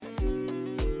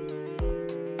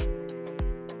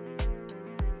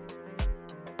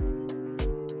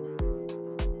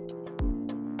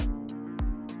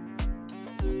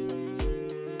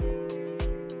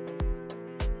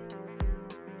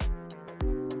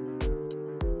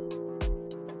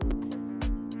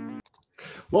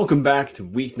Welcome back to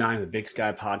week 9 of the Big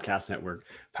Sky Podcast Network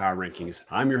Power Rankings.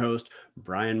 I'm your host,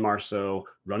 Brian Marceau,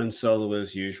 running solo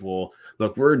as usual.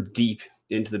 Look, we're deep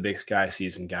into the Big Sky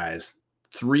season, guys.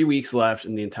 3 weeks left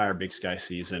in the entire Big Sky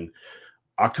season.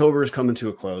 October is coming to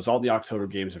a close. All the October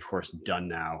games, of course, done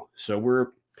now. So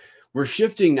we're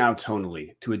shifting now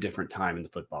tonally to a different time in the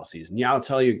football season. Yeah, I'll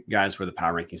tell you guys where the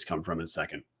power rankings come from in a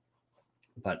second.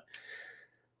 But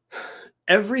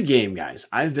every game, guys,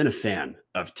 I've been a fan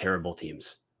of terrible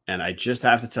teams. And I just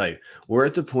have to tell you, we're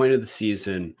at the point of the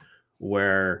season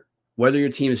where whether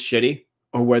your team's shitty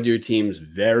or whether your team's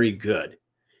very good,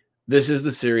 this is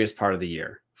the serious part of the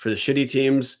year. For the shitty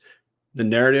teams, the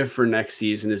narrative for next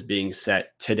season is being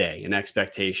set today, and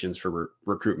expectations for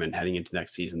recruitment heading into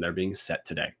next season, they're being set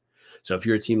today. So if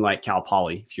you're a team like Cal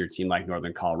Poly, if you're a team like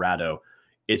Northern Colorado,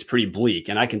 it's pretty bleak.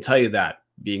 And I can tell you that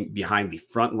being behind the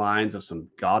front lines of some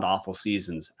god-awful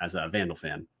seasons as a Vandal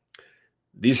fan,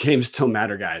 these games still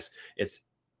matter, guys. It's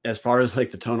as far as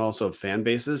like the tone also of fan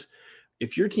bases.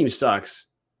 If your team sucks,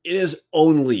 it is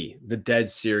only the dead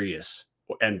serious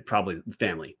and probably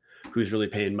family who's really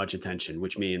paying much attention,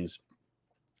 which means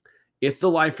it's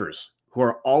the lifers who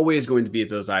are always going to be at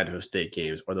those Idaho State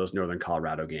games or those Northern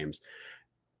Colorado games.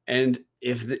 And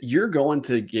if you're going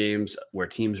to games where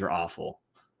teams are awful,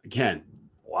 again,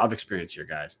 a lot of experience here,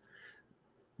 guys.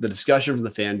 The discussion from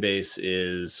the fan base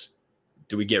is,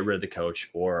 do we get rid of the coach,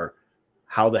 or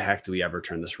how the heck do we ever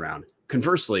turn this around?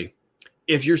 Conversely,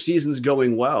 if your season's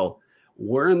going well,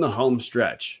 we're in the home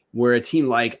stretch where a team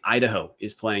like Idaho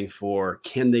is playing for,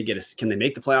 can they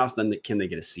make the playoffs? Then can they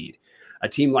get a seed? A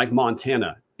team like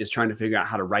Montana is trying to figure out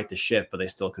how to right the ship, but they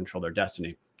still control their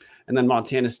destiny. And then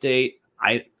Montana State,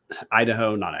 not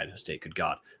Idaho State, good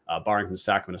God, barring from the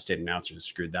Sacramento State announcers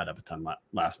screwed that up a ton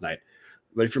last night.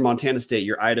 But if you're Montana State,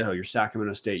 you're Idaho, you're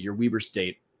Sacramento State, you're Weber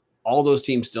State, all those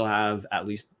teams still have at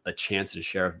least a chance at a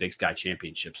share of Big Sky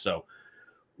Championship. So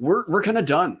we're kind of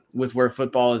done with where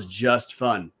football is just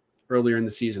fun earlier in the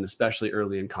season, especially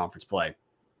early in conference play.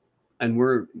 And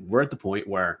we're at the point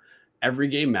where every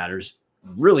game matters,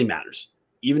 really matters,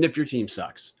 even if your team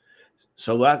sucks.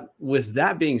 So with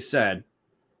that being said,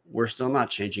 we're still not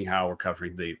changing how we're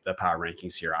covering the power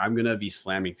rankings here. I'm going to be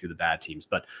slamming through the bad teams.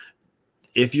 But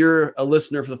if you're a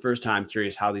listener for the first time,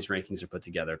 curious how these rankings are put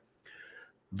together,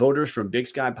 voters from Big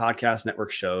Sky Podcast Network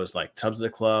shows like Tubbs of the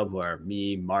Club, where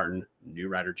me, Martin, new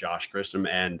writer Josh Grissom,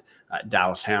 and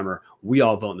Dallas Hammer, we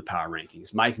all vote in the power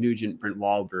rankings. Mike Nugent, Brent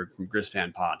Wahlberg from Gris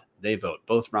Fan Pod, they vote.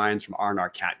 Both Ryans from R&R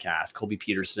Catcast, Colby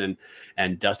Peterson,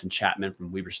 and Dustin Chapman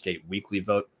from Weber State Weekly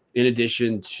vote. In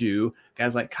addition to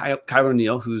guys like Kyler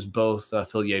Neal, who's both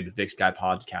affiliated with Big Sky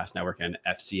Podcast Network and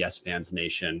FCS Fans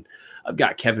Nation. I've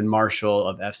got Kevin Marshall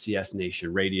of FCS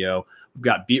Nation Radio. We've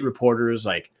got beat reporters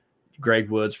like Greg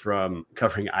Woods from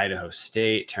covering Idaho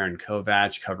State, Taryn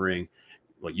Kovac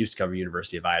used to cover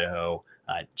University of Idaho,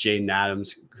 Jaden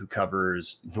Adams, who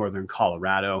covers Northern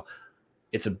Colorado.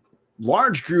 It's a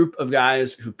large group of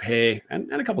guys who pay,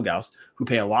 and a couple gals, who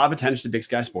pay a lot of attention to Big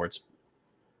Sky Sports.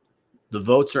 The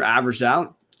votes are averaged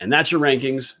out, and that's your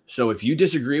rankings. So if you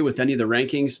disagree with any of the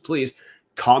rankings, please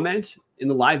comment in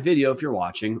the live video if you're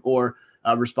watching, or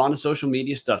respond to social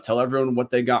media stuff. Tell everyone what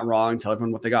they got wrong. Tell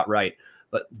everyone what they got right.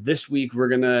 But this week, we're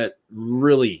going to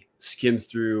really skim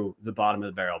through the bottom of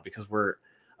the barrel, because we're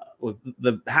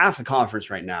the half the conference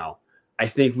right now. I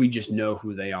think we just know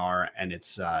who they are, and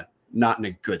it's not in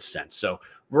a good sense. So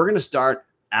we're going to start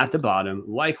at the bottom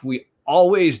like we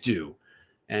always do.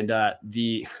 And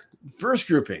the first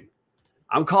grouping,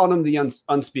 I'm calling them the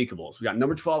unspeakables. We got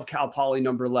number 12, Cal Poly,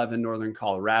 number 11, Northern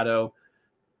Colorado.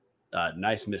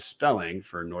 Nice misspelling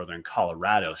for Northern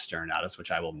Colorado staring at us, which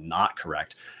I will not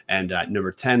correct. And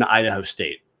number 10, Idaho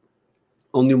State.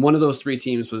 Only one of those three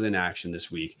teams was in action this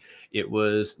week. It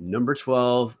was number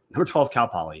 12 Cal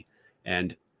Poly.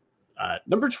 And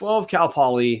number 12 Cal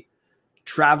Poly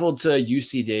traveled to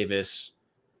UC Davis.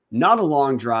 Not a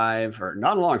long drive, or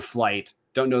not a long flight.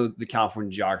 Don't know the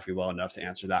California geography well enough to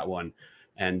answer that one.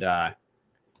 And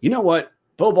you know what?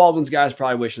 Bo Baldwin's guys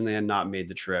probably wishing they had not made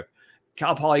the trip.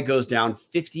 Cal Poly goes down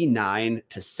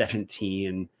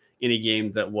 59-17 in a game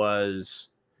that was,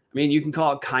 I mean, you can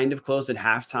call it kind of close at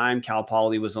halftime. Cal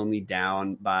Poly was only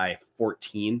down by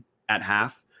 14 at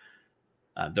half.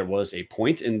 There was a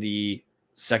point in the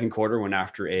second quarter when,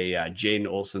 after a Jaden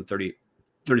Olson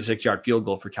 36-yard field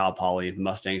goal for Cal Poly, the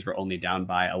Mustangs were only down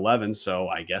by 11, so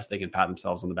I guess they can pat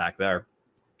themselves on the back there.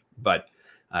 But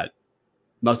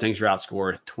Mustangs were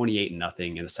outscored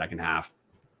 28-0 in the second half.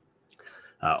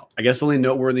 I guess the only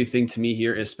noteworthy thing to me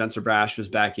here is Spencer Brash was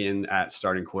back in at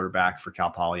starting quarterback for Cal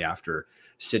Poly after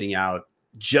sitting out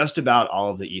just about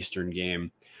all of the Eastern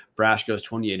game. Brash goes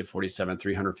 28 to 47,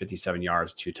 357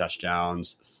 yards, 2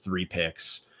 touchdowns, 3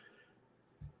 picks.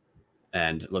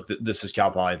 And look, this is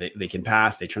Cal Poly. They can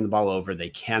pass. They turn the ball over. They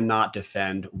cannot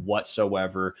defend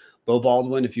whatsoever. Beau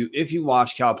Baldwin, if you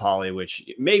watch Cal Poly, which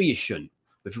maybe you shouldn't,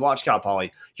 but if you watch Cal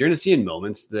Poly, you're going to see in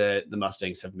moments that the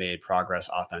Mustangs have made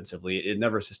progress offensively. It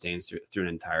never sustains through an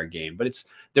entire game, but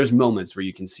there's moments where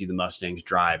you can see the Mustangs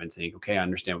drive and think, okay, I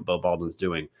understand what Beau Baldwin's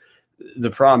doing.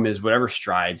 The problem is whatever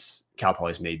strides Cal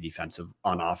Poly's made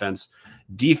on offense,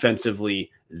 defensively,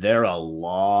 they're a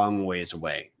long ways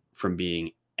away from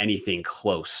being anything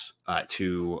close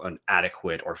to an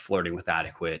adequate or flirting with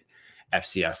adequate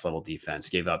FCS level defense.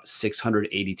 Gave up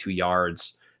 682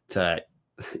 yards to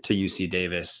UC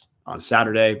Davis on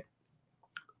Saturday.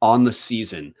 On the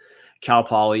season, Cal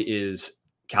Poly is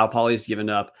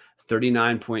given up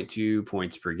 39.2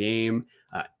 points per game.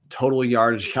 Total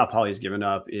yardage Cal Poly has given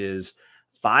up is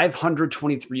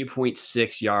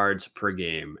 523.6 yards per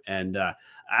game. And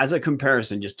as a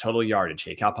comparison, just total yardage,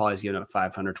 hey, Cal Poly has given up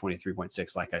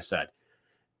 523.6, like I said.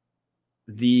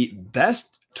 The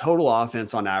best total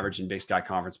offense on average in Big Sky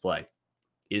Conference play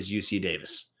is UC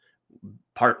Davis,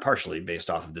 partially based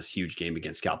off of this huge game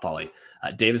against Cal Poly.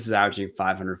 Davis is averaging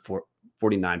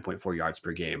 549.4 yards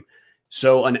per game.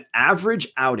 So an average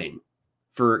outing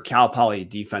for Cal Poly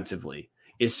defensively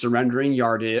is surrendering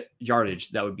yardage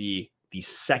that would be the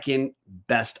second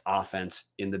best offense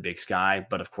in the Big Sky.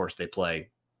 But of course, they play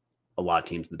a lot of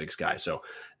teams in the Big Sky. So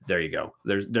there you go.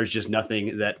 There's just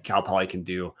nothing that Cal Poly can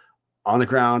do on the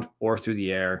ground or through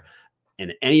the air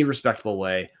in any respectable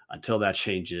way until that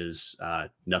changes.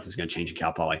 Nothing's going to change in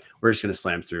Cal Poly. We're just going to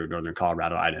slam through Northern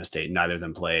Colorado, Idaho State. Neither of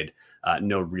them played.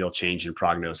 No real change in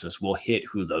prognosis. We'll hit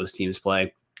who those teams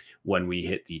play when we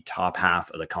hit the top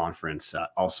half of the conference.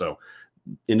 Also,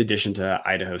 in addition to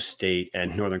Idaho State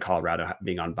and Northern Colorado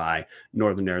being on bye,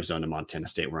 Northern Arizona, Montana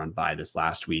State were on bye this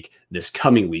last week. This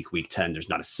coming week, week 10, there's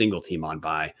not a single team on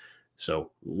bye. So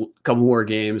a couple more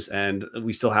games, and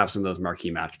we still have some of those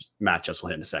marquee matchups we'll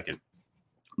hit in a second.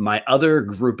 My other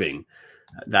grouping,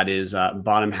 that is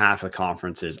bottom half of the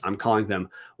conferences, I'm calling them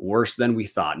worse than we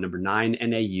thought. Number 9,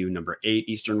 NAU, number 8,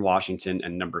 Eastern Washington,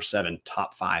 and number 7,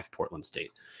 top 5, Portland State.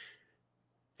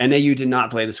 NAU did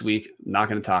not play this week. I'm not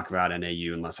going to talk about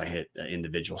NAU unless I hit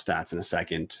individual stats in a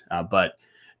second. But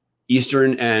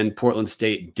Eastern and Portland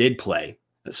State did play.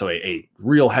 So a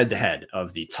real head-to-head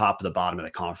of the top of the bottom of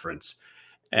the conference.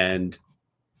 And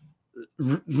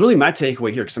really my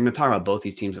takeaway here, because I'm going to talk about both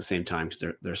these teams at the same time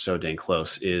because they're so dang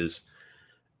close, is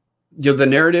the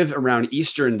narrative around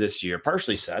Eastern this year,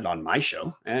 partially said on my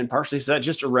show and partially said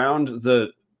just around the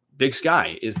Big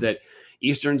Sky, is that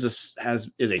Eastern's is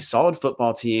a solid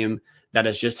football team that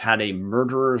has just had a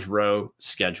murderer's row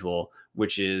schedule,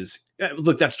 which is,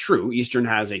 look, that's true. Eastern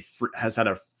has had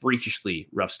a freakishly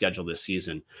rough schedule this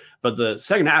season. But the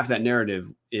second half of that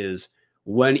narrative is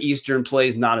when Eastern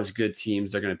plays not as good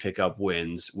teams, they're going to pick up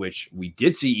wins, which we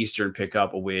did see Eastern pick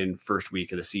up a win first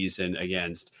week of the season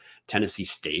against Tennessee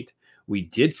State. We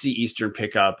did see Eastern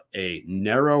pick up a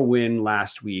narrow win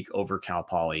last week over Cal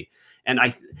Poly. And I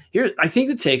think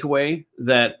the takeaway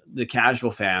that the casual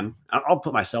fan, I'll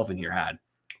put myself in here, had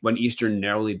when Eastern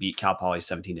narrowly beat Cal Poly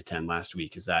 17-10 last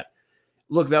week is that,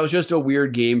 look, that was just a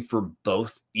weird game for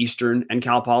both Eastern and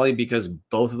Cal Poly because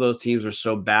both of those teams are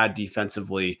so bad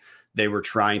defensively. They were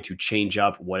trying to change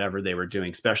up whatever they were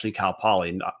doing, especially Cal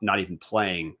Poly, not even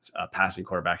playing passing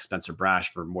quarterback Spencer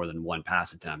Brash for more than one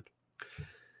pass attempt.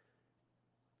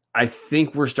 I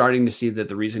think we're starting to see that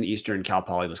the reason Eastern and Cal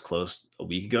Poly was close a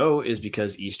week ago is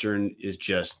because Eastern's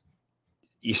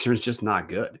just not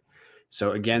good.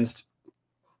 So against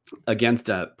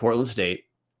Portland State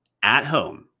at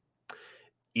home,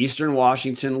 Eastern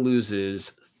Washington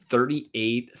loses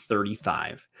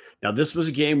 38-35. Now, this was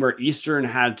a game where Eastern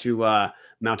had to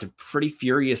mount a pretty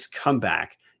furious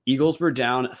comeback. Eagles were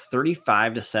down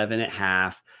 35-7 at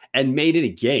half and made it a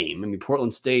game. I mean,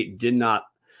 Portland State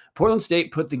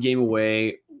put the game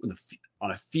away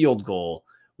on a field goal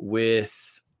with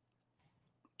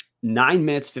 9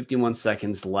 minutes, 51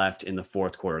 seconds left in the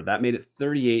fourth quarter. That made it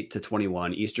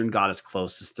 38-21. Eastern got as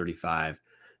close as 38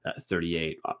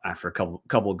 after a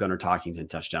couple of Gunnar Talkington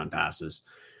touchdown passes.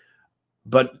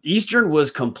 But Eastern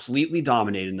was completely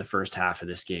dominated in the first half of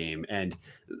this game. And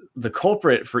the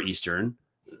culprit for Eastern,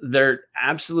 they're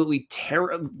absolutely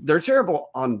terrible. They're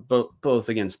terrible on both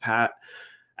against Pat.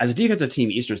 As a defensive team,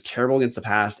 Eastern's terrible against the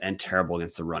pass and terrible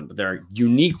against the run, but they're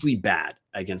uniquely bad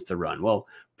against the run. Well,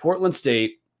 Portland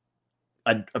State,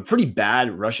 a pretty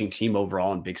bad rushing team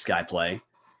overall in Big Sky play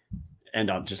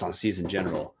and just on season in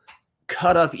general,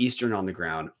 cut up Eastern on the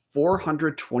ground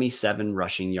 427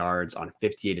 rushing yards on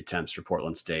 58 attempts for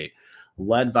Portland State,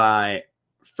 led by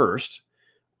first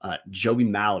Joey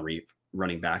Mallory,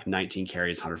 running back, 19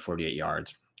 carries, 148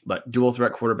 yards. But dual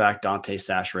threat quarterback Dante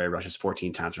Sacheret rushes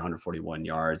 14 times for 141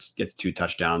 yards, gets 2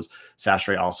 touchdowns.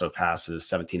 Sacheret also passes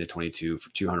 17 to 22 for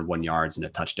 201 yards and a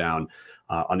touchdown.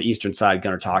 On the Eastern side,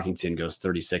 Gunnar Talkington goes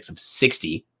 36 of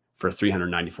 60 for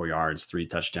 394 yards, 3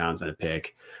 touchdowns and a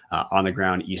pick. On the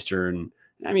ground, Eastern,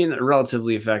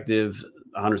 relatively effective,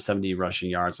 170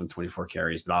 rushing yards on 24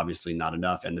 carries, but obviously not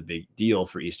enough. And the big deal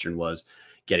for Eastern was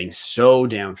getting so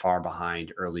damn far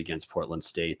behind early against Portland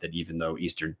State that even though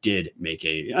Eastern did make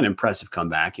an impressive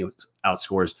comeback, it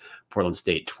outscores Portland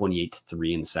State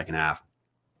 28-3 in the second half.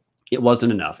 It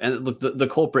wasn't enough. And look, the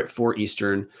culprit for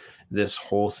Eastern this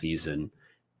whole season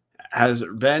has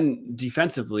been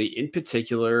defensively, in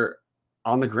particular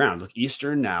on the ground. Look,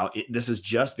 Eastern now, this is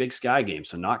just Big Sky games,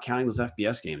 so not counting those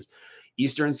FBS games.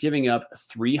 Eastern's giving up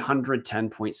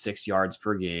 310.6 yards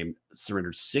per game,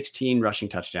 surrendered 16 rushing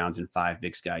touchdowns in 5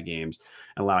 Big Sky games,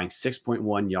 and allowing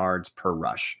 6.1 yards per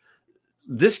rush.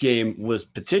 This game was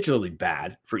particularly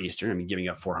bad for Eastern, giving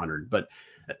up 400, but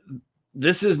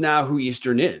this is now who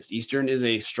Eastern is. Eastern is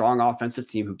a strong offensive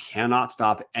team who cannot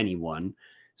stop anyone.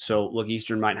 So look,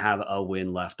 Eastern might have a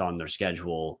win left on their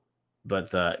schedule, but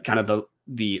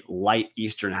the light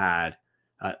Eastern had,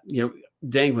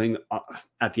 dangling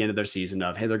at the end of their season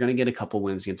of, hey, they're going to get a couple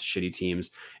wins against shitty teams.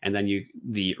 And then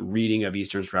the reading of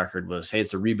Eastern's record was, hey,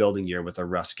 it's a rebuilding year with a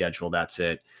rough schedule. That's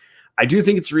it. I do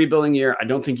think it's a rebuilding year. I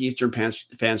don't think Eastern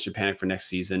fans should panic for next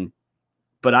season,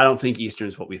 but I don't think Eastern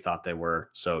is what we thought they were.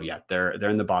 So yeah, they're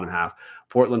in the bottom half.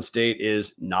 Portland State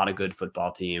is not a good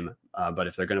football team, but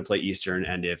if they're going to play Eastern,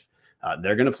 and if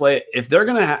Portland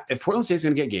State's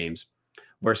going to get games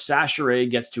where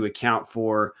Sacheret gets to account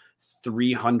for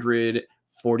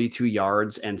 342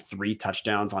 yards and 3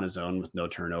 touchdowns on his own with no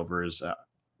turnovers,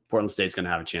 Portland State's going to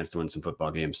have a chance to win some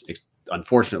football games.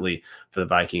 Unfortunately for the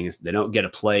Vikings, they don't get to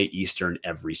play Eastern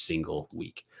every single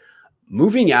week.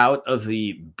 Moving out of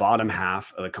the bottom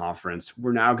half of the conference,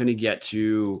 we're now going to get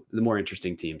to the more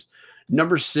interesting teams.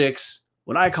 Number 6,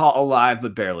 what I call alive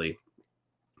but barely,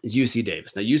 is UC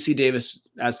Davis. Now, UC Davis,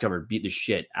 as covered, beat the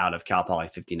shit out of Cal Poly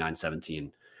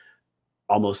 59-17.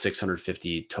 Almost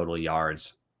 650 total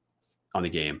yards on the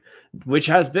game, which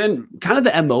has been kind of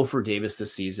the MO for Davis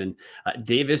this season.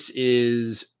 Davis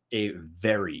is a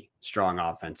very strong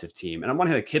offensive team. And I want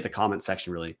to hit the comment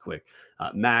section really quick.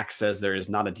 Max says there is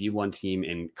not a D1 team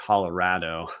in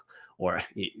Colorado,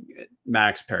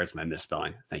 Max parrots my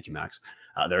misspelling. Thank you, Max.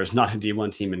 There is not a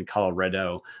D1 team in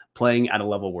Colorado playing at a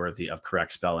level worthy of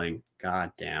correct spelling.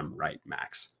 God damn right,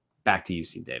 Max. Back to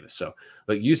UC Davis. So,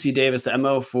 look, UC Davis, the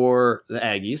MO for the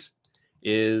Aggies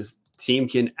is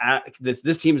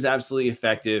this team is absolutely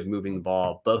effective moving the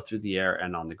ball both through the air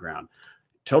and on the ground.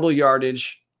 Total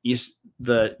yardage,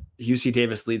 the UC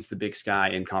Davis leads the Big Sky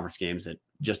in conference games at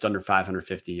just under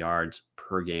 550 yards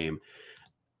per game.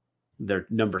 They're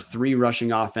number 3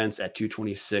 rushing offense at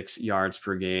 226 yards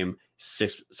per game,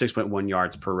 6.1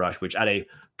 yards per rush, which at a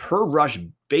per rush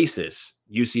basis,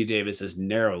 UC Davis is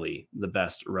narrowly the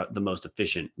most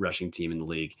efficient rushing team in the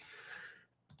league.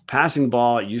 Passing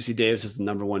ball, UC Davis is the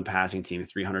number 1 passing team,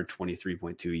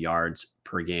 323.2 yards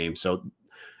per game. So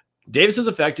Davis is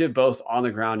effective both on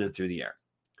the ground and through the air.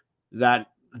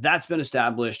 That's been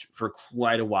established for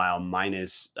quite a while,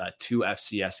 minus 2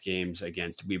 FCS games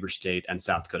against Weber State and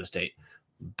South Dakota State.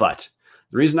 But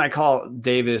the reason I call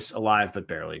Davis alive but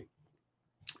barely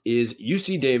is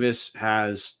UC Davis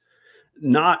has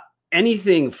not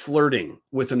anything flirting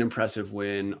with an impressive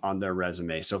win on their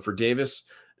resume. So for Davis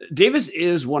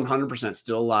is 100%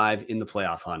 still alive in the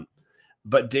playoff hunt,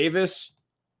 but Davis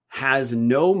has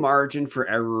no margin for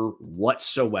error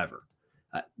whatsoever.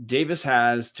 Davis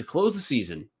has, to close the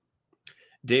season,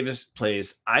 Davis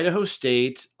plays Idaho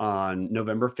State on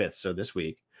November 5th, so this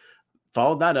week.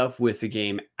 Followed that up with the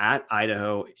game at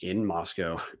Idaho in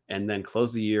Moscow, and then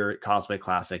close the year at Causeway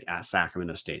Classic at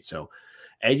Sacramento State. So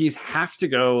Aggies have to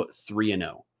go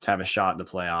 3-0 to have a shot in the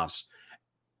playoffs.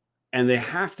 And the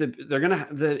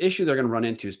issue they're going to run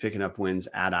into is picking up wins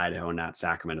at Idaho and at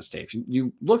Sacramento State. If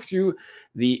you look through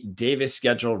the Davis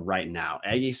schedule right now,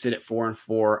 Aggies sit at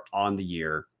 4-4 on the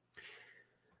year.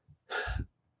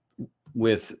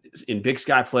 In Big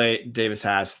Sky play, Davis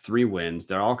has 3 wins.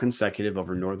 They're all consecutive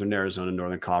over Northern Arizona,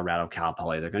 Northern Colorado, Cal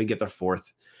Poly. They're going to get their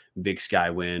 4th Big Sky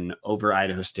win over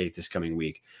Idaho State this coming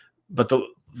week. But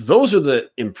those are the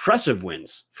impressive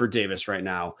wins for Davis right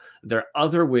now. Their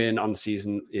other win on the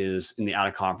season is in the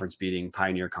out-of-conference beating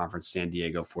Pioneer Conference San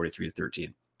Diego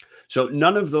 43-13. So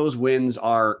none of those wins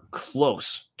are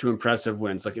close to impressive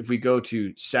wins. Like if we go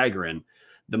to Sagarin,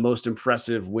 the most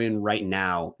impressive win right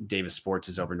now, Davis Sports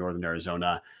is over Northern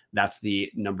Arizona. That's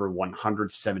the number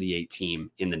 178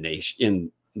 team in the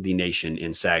nation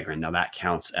in Sagarin. Now that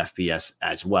counts FBS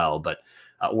as well, but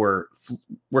we're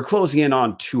closing in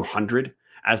on 200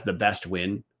 as the best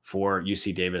win for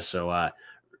UC Davis. So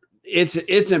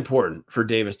it's important for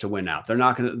Davis to win out. They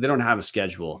don't have a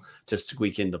schedule to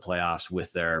squeak into playoffs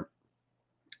with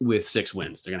 6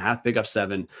 wins. They're going to have to pick up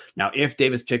 7. Now, if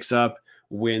Davis picks up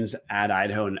wins at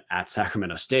Idaho and at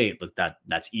Sacramento State, look,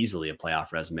 that's easily a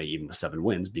playoff resume, even with 7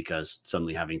 wins, because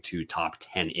suddenly having 2 top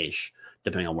 10-ish,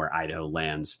 depending on where Idaho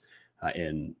lands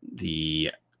in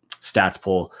the stats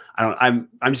poll. I'm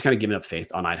just kind of giving up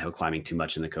faith on Idaho climbing too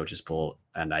much in the coaches poll,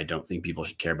 and I don't think people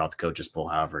should care about the coaches poll.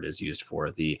 However, it is used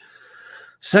for the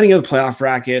setting of the playoff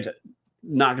bracket.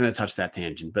 Not going to touch that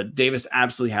tangent, but Davis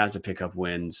absolutely has to pick up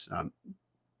wins.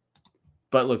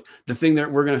 But look, the thing that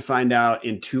we're going to find out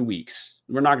in 2 weeks,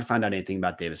 we're not going to find out anything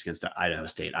about Davis against Idaho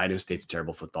State. Idaho State's a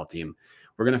terrible football team.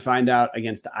 We're going to find out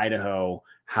against Idaho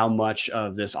how much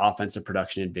of this offensive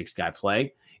production in Big Sky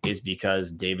play is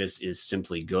because Davis is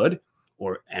simply good,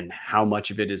 and how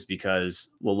much of it is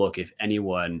because, well, look, if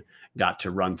anyone got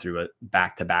to run through a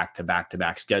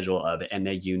back-to-back schedule of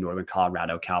NAU, Northern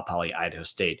Colorado, Cal Poly, Idaho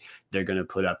State, they're going to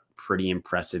put up pretty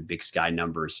impressive Big Sky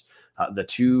numbers. The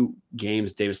 2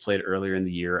 games Davis played earlier in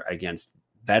the year against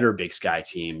better Big Sky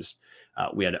teams,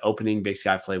 we had an opening Big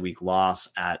Sky play week loss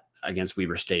against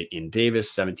Weber State in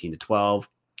Davis, 17-12.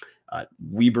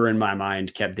 Weber, in my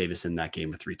mind, kept Davis in that game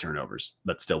with 3 turnovers,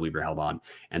 but still Weber held on.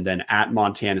 And then at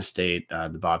Montana State,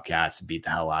 the Bobcats beat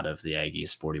the hell out of the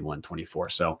Aggies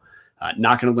 41-24. So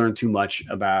not going to learn too much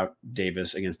about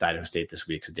Davis against Idaho State this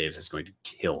week, because Davis is going to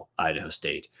kill Idaho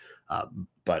State.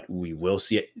 But we will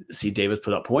see Davis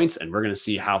put up points, and we're going to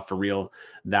see how for real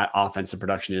that offensive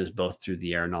production is, both through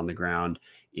the air and on the ground,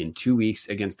 in 2 weeks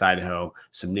against Idaho.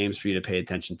 Some names for you to pay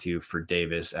attention to for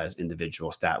Davis as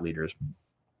individual stat leaders.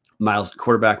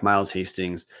 Quarterback Miles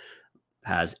Hastings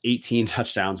has 18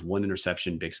 touchdowns, 1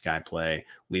 interception, Big Sky play,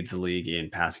 leads the league in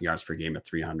passing yards per game at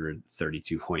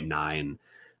 332.9.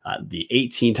 The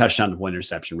 18 touchdown to 1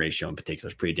 interception ratio in particular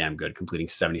is pretty damn good, completing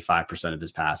 75% of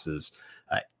his passes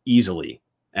easily.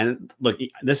 And look,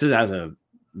 this is as a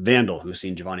Vandal who's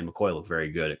seen Giovanni McCoy look very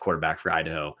good at quarterback for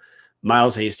Idaho.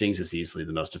 Miles Hastings is easily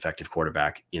the most effective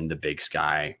quarterback in the Big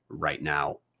Sky right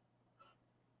now.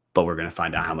 But we're going to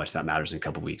find out how much that matters in a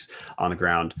couple weeks. On the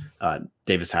ground,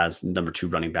 Davis has number 2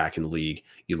 running back in the league,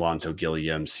 Alonzo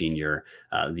Gilliam, senior.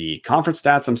 The conference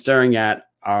stats I'm staring at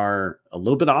are a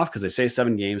little bit off because they say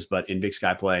 7 games, but in Big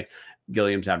Sky play,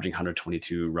 Gilliam's averaging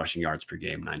 122 rushing yards per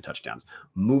game, 9 touchdowns.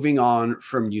 Moving on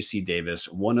from UC Davis,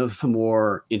 one of the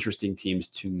more interesting teams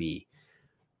to me.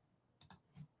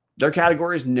 Their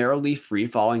category is narrowly free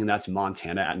falling, and that's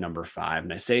Montana at number 5.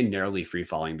 And I say narrowly free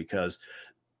falling because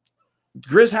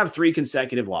Grizz have 3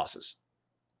 consecutive losses.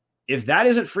 If that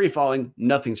isn't free falling,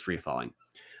 nothing's free falling.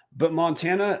 But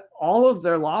Montana, all of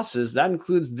their losses, that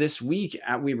includes this week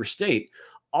at Weber State,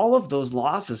 all of those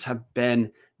losses have been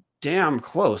damn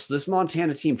close. This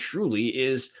Montana team truly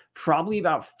is probably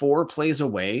about 4 plays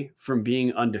away from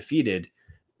being undefeated.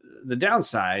 The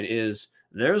downside is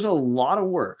there's a lot of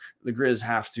work the Grizz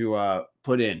have to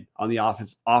put in on the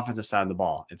offensive side of the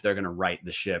ball if they're going to right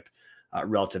the ship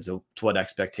relative to what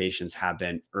expectations have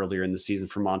been earlier in the season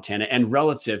for Montana, and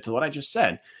relative to what I just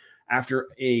said. After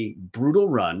a brutal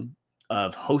run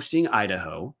of hosting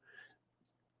Idaho,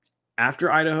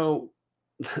 after Idaho,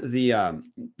 the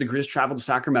Grizz traveled to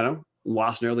Sacramento,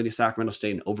 lost narrowly to Sacramento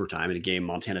State in overtime in a game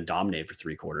Montana dominated for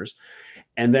 3 quarters.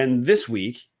 And then this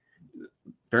week,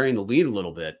 burying the lead a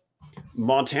little bit,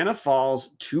 Montana falls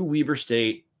to Weber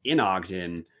State in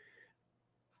Ogden,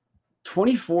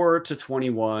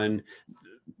 24-21.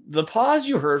 The pause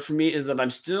you heard from me is that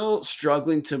I'm still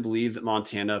struggling to believe that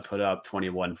Montana put up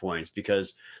 21 points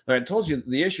because, like I told you,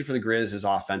 the issue for the Grizz is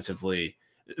offensively.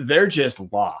 They're just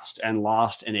lost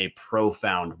in a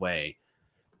profound way.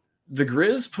 The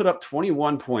Grizz put up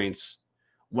 21 points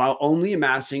while only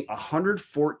amassing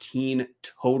 114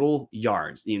 total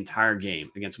yards the entire game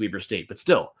against Weber State. But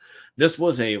still, this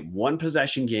was a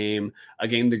 1-possession game, a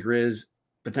game the Grizz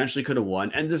potentially could have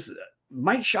won. And this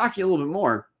might shock you a little bit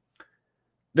more.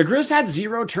 The Grizz had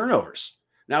 0 turnovers.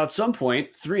 Now, at some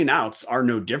point, 3 and outs are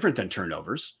no different than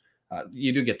turnovers.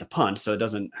 You do get the punt, so it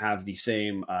doesn't have the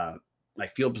same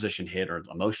like field position hit or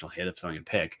emotional hit of throwing a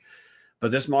pick.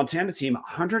 But this Montana team,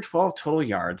 112 total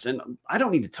yards, and I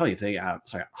don't need to tell you if they have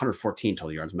 114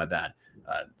 total yards. My bad.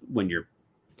 When you're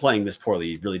playing this poorly,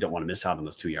 you really don't want to miss out on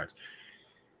those 2 yards.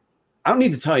 I don't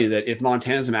need to tell you that if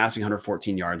Montana's amassing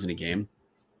 114 yards in a game,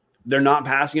 they're not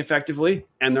passing effectively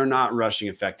and they're not rushing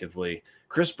effectively.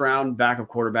 Chris Brown, backup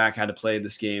quarterback, had to play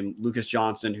this game. Lucas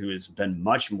Johnson, who has been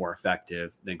much more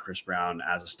effective than Chris Brown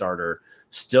as a starter,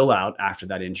 still out after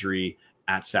that injury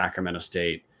at Sacramento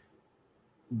State.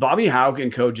 Bobby Hauck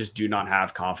and co just do not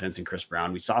have confidence in Chris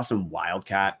Brown. We saw some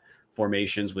wildcat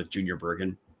formations with Junior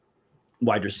Bergen,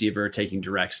 wide receiver, taking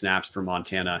direct snaps for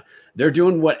Montana. They're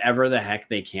doing whatever the heck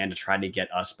they can to try to get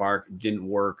a spark. Didn't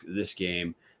work this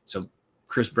game. So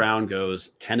Chris Brown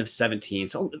goes 10 of 17.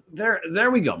 So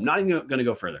there we go. I'm not even going to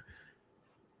go further.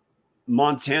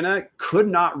 Montana could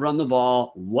not run the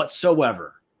ball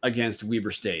whatsoever against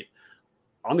Weber State.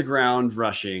 On the ground,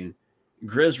 rushing,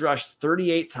 Grizz rushed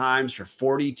 38 times for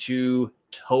 42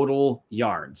 total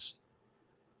yards.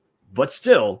 But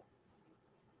still,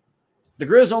 the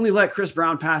Grizz only let Chris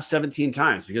Brown pass 17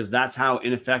 times because that's how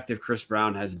ineffective Chris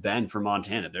Brown has been for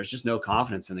Montana. There's just no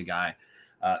confidence in the guy.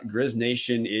 Grizz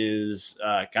Nation is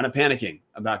kind of panicking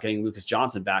about getting Lucas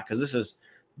Johnson back because this is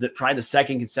probably the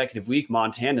second consecutive week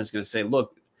Montana is going to say,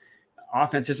 look,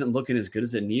 offense isn't looking as good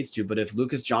as it needs to, but if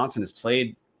Lucas Johnson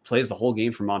plays the whole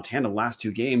game for Montana the last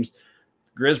two games,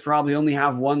 Grizz probably only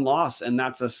have one loss, and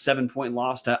that's a 7-point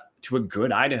loss to a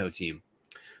good Idaho team.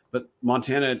 But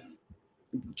Montana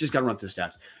just got to run through the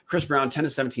stats. Chris Brown, 10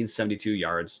 of 17, 72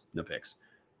 yards, no picks.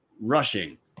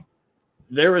 Rushing,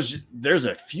 there's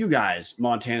a few guys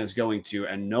Montana's going to,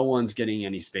 and no one's getting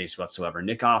any space whatsoever.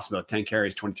 Nick Osmo, 10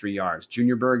 carries, 23 yards.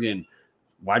 Junior Bergen,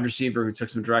 wide receiver who took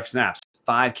some direct snaps,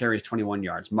 5 carries, 21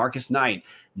 yards. Marcus Knight,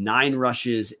 9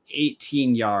 rushes,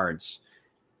 18 yards.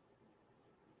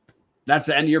 That's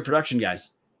the end of your production, guys.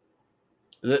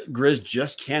 The Grizz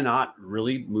just cannot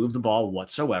really move the ball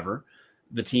whatsoever.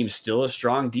 The team still is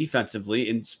strong defensively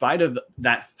in spite of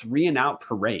that 3-and-out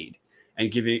parade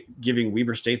and giving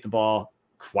Weber State the ball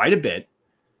quite a bit.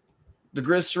 The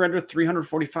Grizz surrendered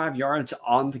 345 yards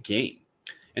on the game.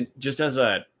 And just as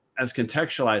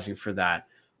contextualizing for that,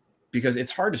 because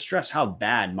it's hard to stress how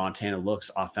bad Montana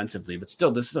looks offensively, but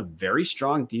still, this is a very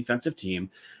strong defensive team.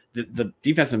 The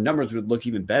defensive numbers would look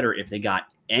even better if they got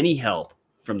any help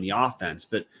from the offense.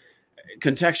 But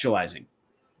contextualizing,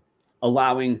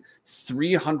 allowing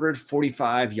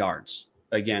 345 yards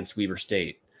against Weber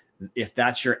State. If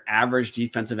that's your average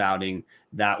defensive outing,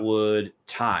 that would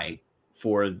that'd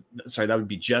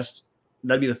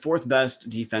be the fourth best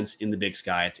defense in the Big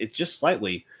Sky. It's just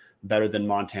slightly better than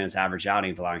Montana's average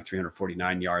outing of allowing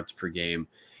 349 yards per game.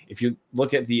 If you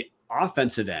look at the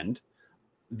offensive end,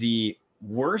 the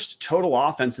worst total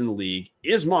offense in the league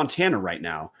is Montana right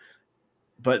now,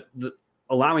 but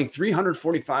allowing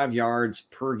 345 yards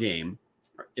per game,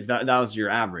 if that was your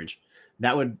average,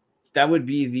 that would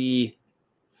be the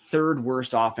third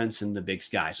worst offense in the Big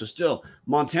Sky. So still,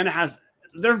 Montana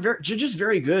they're just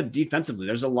very good defensively.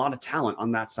 There's a lot of talent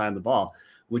on that side of the ball,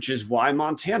 which is why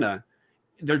Montana,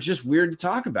 they're just weird to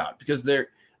talk about because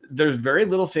there's very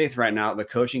little faith right now. The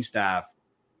coaching staff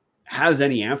has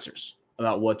any answers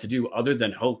about what to do other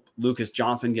than hope Lucas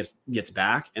Johnson gets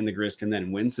back and the Grizz can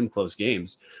then win some close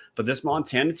games. But this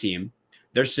Montana team,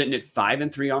 they're sitting at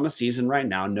 5-3 on the season right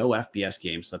now. No FBS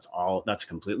games. That's a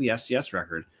completely FCS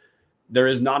record. There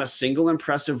is not a single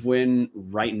impressive win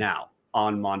right now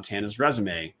on Montana's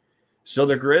resume. So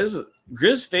the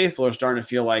Grizz faithful are starting to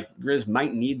feel like Grizz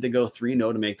might need to go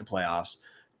 3-0 to make the playoffs.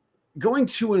 Going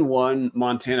 2-1,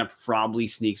 Montana probably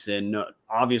sneaks in. No,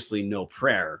 obviously, no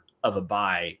prayer of a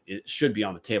bye. It should be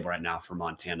on the table right now for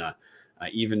Montana.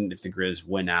 Even if the Grizz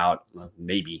win out,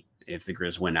 maybe if the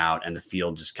Grizz win out and the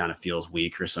field just kind of feels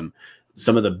weak, or some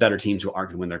of the better teams who aren't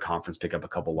going to win their conference pick up a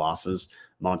couple losses.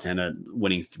 Montana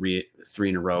winning three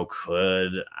in a row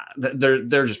could.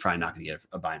 They're just probably not going to get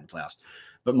a bye in the playoffs.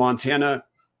 But Montana,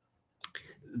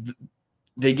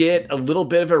 they get a little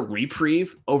bit of a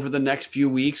reprieve over the next few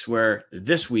weeks, where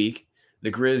this week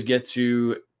the Grizz get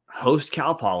to host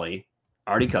Cal Poly.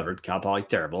 Already covered. Cal Poly's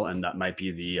terrible, and that might be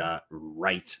the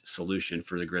right solution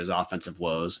for the Grizz offensive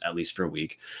woes, at least for a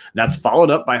week. That's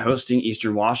followed up by hosting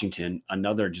Eastern Washington,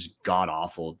 another just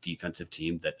god-awful defensive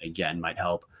team that, again, might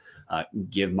help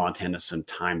give Montana some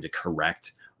time to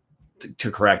correct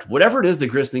whatever it is the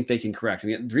Grizz think they can correct. I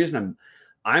mean, the reason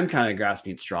I'm kind of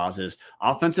grasping at straws is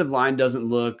offensive line doesn't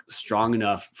look strong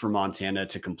enough for Montana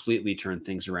to completely turn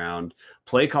things around.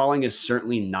 Play calling is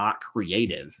certainly not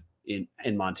creative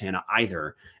in Montana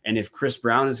either. And if Chris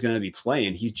Brown is going to be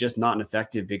playing, he's just not an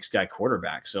effective Big Sky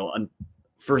quarterback. So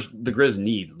first, the Grizz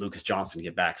need Lucas Johnson to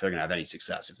get back if they're going to have any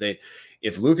success.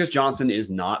 If Lucas Johnson is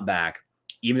not back,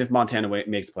 even if Montana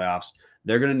makes the playoffs,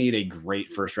 they're going to need a great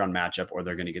first round matchup, or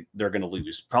they're going to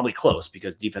lose, probably close,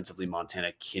 because defensively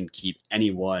Montana can keep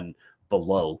anyone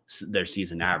below their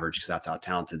season average because that's how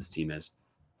talented this team is.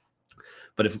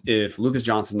 But if Lucas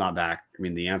Johnson's not back, I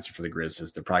mean, the answer for the Grizz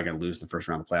is they're probably going to lose the first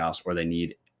round of the playoffs, or they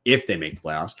need, if they make the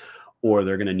playoffs, or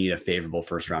they're going to need a favorable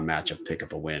first round matchup to pick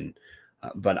up a win.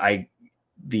 But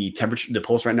the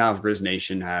pulse right now of Grizz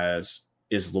Nation is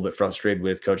a little bit frustrated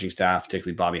with coaching staff,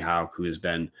 particularly Bobby Hauck, who has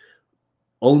been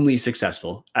only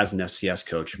successful as an FCS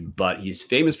coach, but he's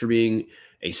famous for being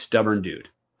a stubborn dude.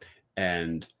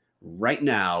 And right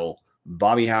now,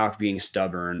 Bobby Hauck being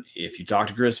stubborn, if you talk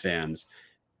to Grizz fans,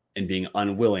 and being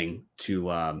unwilling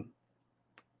to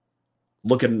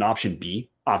look at an option B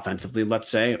offensively, let's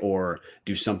say, or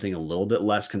do something a little bit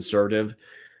less conservative,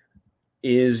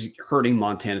 is hurting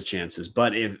Montana's chances.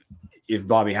 But if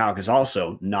Bobby Hauck is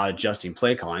also not adjusting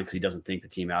play calling because he doesn't think the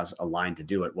team has a line to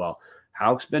do it, well,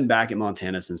 Hauck's been back at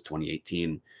Montana since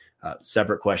 2018.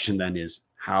 Separate question then is,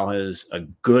 how has a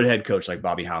good head coach like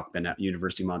Bobby Hauck been at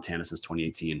University of Montana since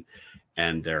 2018?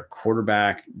 And their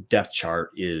quarterback depth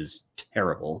chart is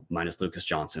terrible, minus Lucas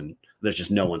Johnson. There's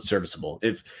just no one serviceable.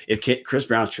 If Chris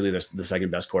Brown's truly the second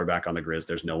best quarterback on the Grizz,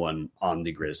 there's no one on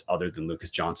the Grizz other than Lucas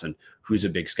Johnson, who's a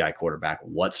Big Sky quarterback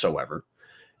whatsoever.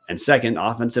 And second,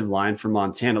 offensive line for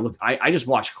Montana. Look, I just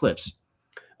watched clips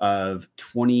of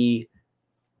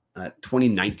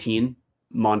 2019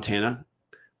 Montana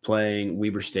playing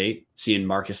Weber State, seeing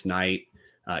Marcus Knight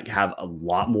have a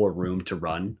lot more room to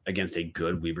run against a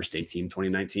good Weber State team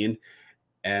 2019.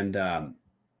 And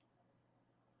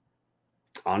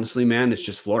honestly, man, it's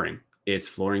just flooring. It's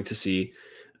flooring to see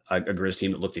a Grizz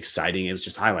team that looked exciting. It was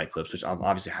just highlight clips, which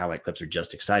obviously highlight clips are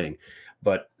just exciting.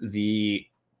 But the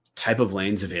type of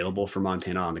lanes available for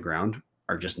Montana on the ground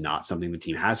are just not something the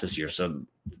team has this year. So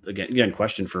again,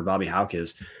 question for Bobby Hauck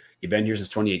is, you've been here since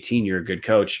 2018. You're a good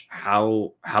coach.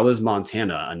 How is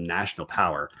Montana a national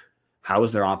power? How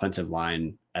is their offensive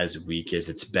line as weak as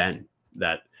it's been?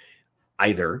 That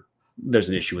either there's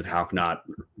an issue with Hauck not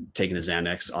taking the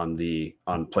Xanax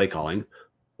on play calling,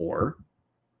 or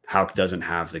Hauck doesn't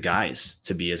have the guys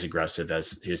to be as aggressive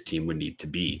as his team would need to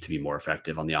be more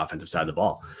effective on the offensive side of the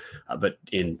ball. But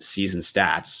in season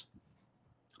stats,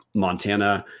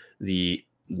 Montana, the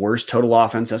worst total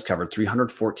offense has covered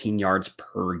 314 yards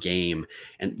per game.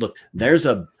 And look,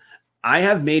 I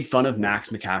have made fun of Max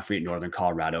McCaffrey at Northern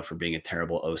Colorado for being a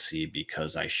terrible OC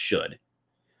because I should.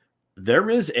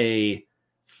 There is a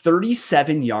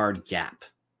 37-yard gap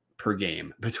per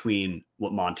game between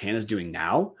what Montana's doing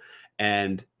now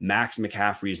and Max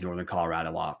McCaffrey's Northern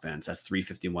Colorado offense. That's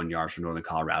 351 yards for Northern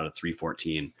Colorado,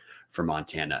 314 for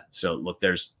Montana. So look,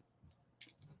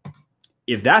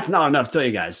 if that's not enough to tell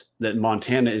you guys that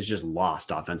Montana is just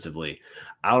lost offensively,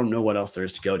 I don't know what else there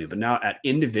is to go to. But now at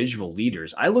individual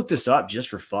leaders, I looked this up just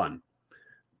for fun.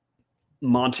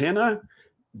 Montana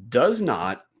does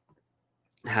not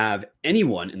have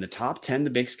anyone in the top 10 in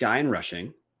the Big Sky in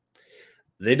rushing.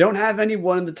 They don't have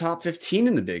anyone in the top 15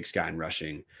 in the Big Sky in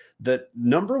rushing. The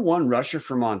number one rusher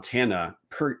for Montana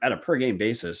at a per game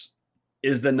basis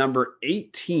is the number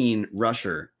 18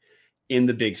 rusher in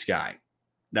the Big Sky.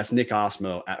 That's Nick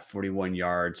Osmo at 41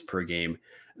 yards per game,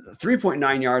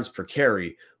 3.9 yards per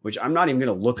carry, which I'm not even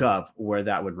going to look up where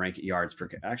that would rank at yards per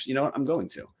carry. Actually, you know what? I'm going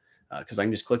to, because I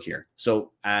can just click here.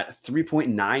 So at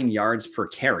 3.9 yards per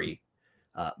carry,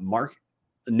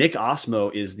 Nick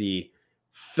Osmo is the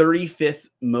 35th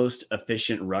most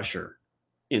efficient rusher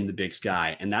in the Big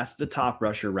Sky. And that's the top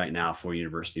rusher right now for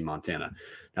University of Montana.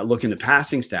 Now look in the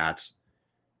passing stats.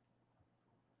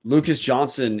 Lucas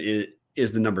Johnson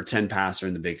is the number 10 passer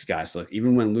in the Big Sky. So look,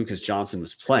 even when Lucas Johnson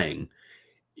was playing,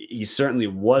 he certainly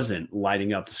wasn't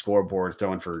lighting up the scoreboard,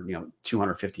 throwing for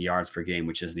 250 yards per game,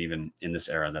 which isn't even in this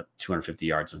era. That 250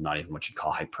 yards is not even what you'd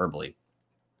call hyperbole.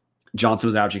 Johnson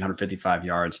was averaging 155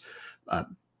 yards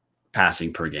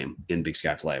passing per game in Big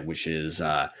Sky play, which is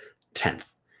 10th,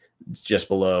 just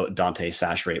below Dante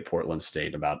Sacheret at Portland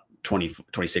State, about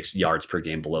 26 yards per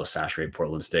game below Sacheret at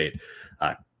Portland State.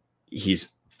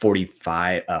 He's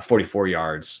 44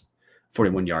 yards,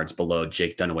 41 yards below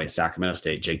Jake Dunaway at Sacramento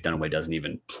State. Jake Dunaway doesn't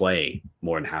even play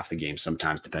more than half the game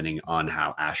sometimes, depending on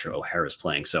how Asher O'Hara is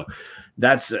playing. So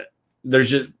there's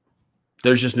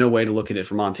just no way to look at it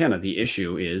for Montana. The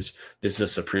issue is this is a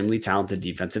supremely talented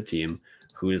defensive team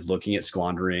who is looking at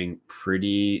squandering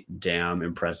pretty damn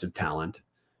impressive talent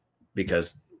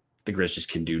because the Grizz just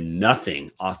can do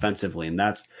nothing offensively. And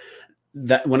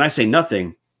that when I say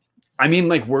nothing, I mean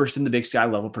like worst in the Big Sky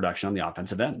level production on the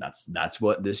offensive end. That's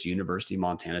what this University of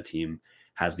Montana team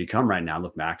has become right now.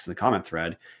 Look, Max in the comment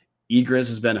thread, eGriz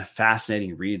has been a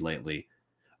fascinating read lately.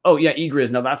 Oh yeah,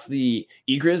 eGriz. Now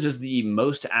eGriz is the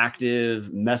most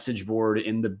active message board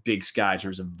in the Big Sky in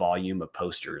terms of volume of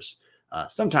posters.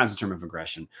 sometimes a term of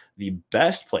aggression. The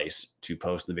best place to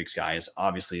post in the Big Sky is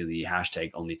obviously the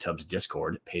hashtag OnlyTubs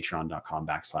Discord,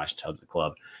 patreon.com/Tubs the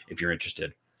Club, if you're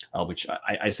interested. Which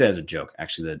I say as a joke,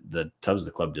 actually, the Tubs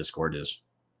the Club Discord is,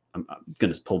 I'm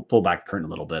going to pull back the curtain a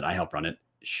little bit. I help run it.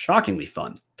 Shockingly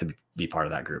fun to be part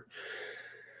of that group.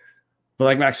 But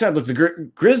like Max said, look, the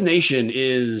Grizz Nation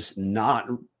is not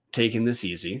taking this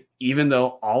easy, even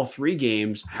though all 3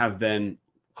 games have been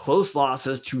close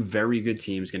losses to very good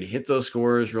teams. Going to hit those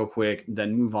scores real quick,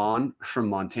 then move on from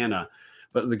Montana.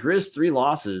 But the Grizz 3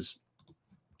 losses,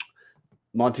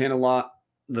 Montana lost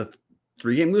the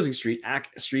 3-game losing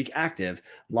streak active,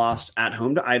 lost at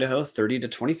home to Idaho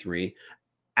 30-23,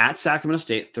 at Sacramento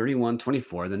State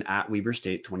 31-24, then at Weber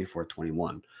State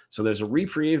 24-21. So there's a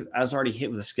reprieve as already hit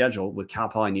with the schedule with Cal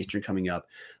Poly and Eastern coming up.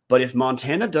 But if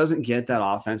Montana doesn't get that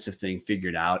offensive thing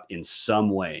figured out in some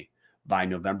way by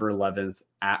November 11th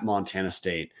at Montana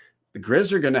State, the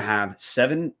Grizz are going to have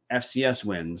 7 FCS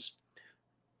wins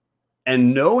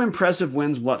and no impressive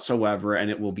wins whatsoever. And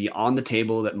it will be on the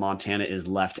table that Montana is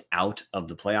left out of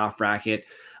the playoff bracket.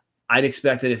 I'd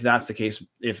expect that if that's the case,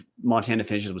 if Montana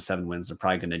finishes with 7 wins, they're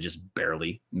probably going to just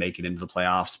barely make it into the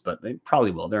playoffs, but they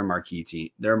probably will. They're a marquee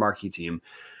team.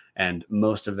 And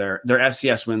most of their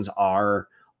FCS wins are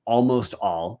almost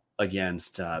all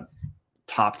against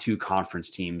top 2 conference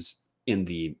teams in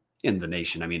the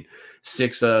nation. I mean,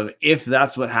 6 of, if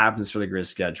that's what happens for the Grizz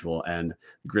schedule, and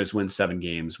the Grizz win 7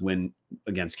 games, win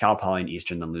against Cal Poly and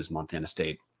Eastern, then lose Montana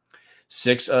State.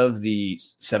 6 of the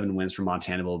 7 wins for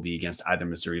Montana will be against either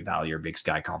Missouri Valley or Big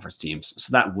Sky Conference teams.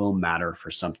 So that will matter for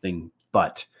something,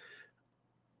 but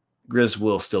Grizz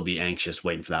will still be anxious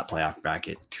waiting for that playoff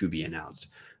bracket to be announced.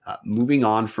 Moving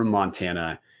on from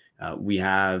Montana, we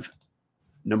have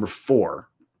number 4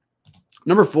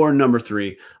 and number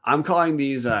 3. I'm calling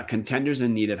these contenders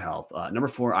in need of help. Number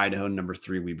 4, Idaho, and number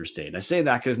 3, Weber State. And I say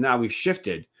that because now we've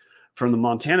shifted from the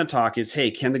Montana talk is, hey,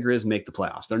 can the Grizz make the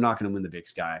playoffs? They're not going to win the Big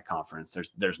Sky Conference.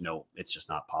 It's just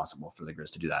not possible for the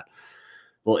Grizz to do that.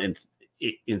 Well, in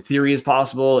theory, it's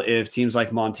possible if teams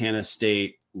like Montana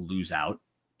State lose out,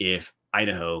 if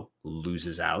Idaho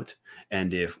loses out,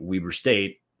 and if Weber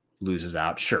State loses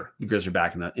out. Sure, the Grizz are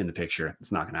back in the picture.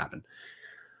 It's not going to happen.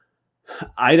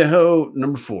 Idaho,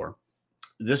 number 4.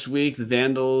 This week, the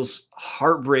Vandals,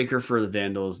 heartbreaker for the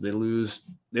Vandals. They lose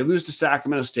to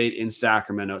Sacramento State in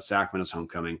Sacramento at Sacramento's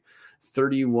homecoming,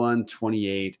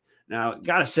 31-28. Now,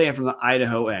 got to say it from the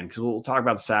Idaho end, because we'll talk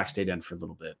about the Sac State end for a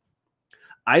little bit.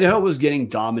 Idaho was getting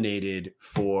dominated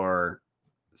for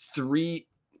three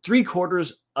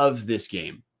quarters of this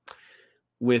game.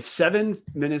 With 7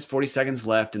 minutes, 40 seconds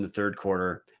left in the third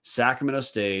quarter, Sacramento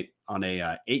State on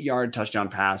a 8-yard touchdown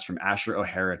pass from Asher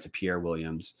O'Hara to Pierre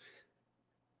Williams.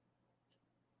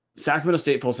 Sacramento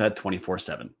State pulls ahead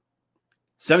 24-7.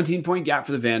 17-point gap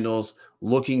for the Vandals,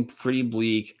 looking pretty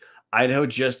bleak. Idaho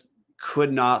just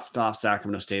could not stop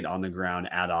Sacramento State on the ground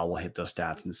at all. We'll hit those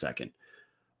stats in a second.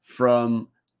 From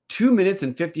 2 minutes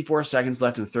and 54 seconds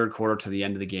left in the third quarter to the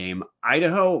end of the game,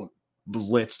 Idaho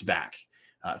blitzed back.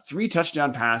 3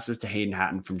 touchdown passes to Hayden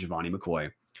Hatton from Giovanni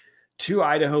McCoy. 2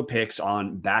 Idaho picks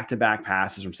on back-to-back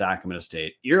passes from Sacramento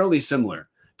State, eerily similar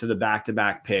to the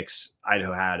back-to-back picks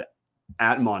Idaho had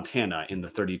at Montana in the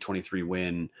 30-23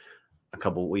 win a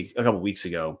couple weeks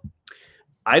ago.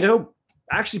 Idaho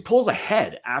actually pulls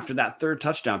ahead after that third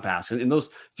touchdown pass. In those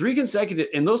 3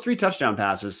 touchdown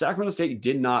passes, Sacramento State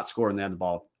did not score and they had the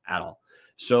ball at all.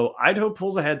 So Idaho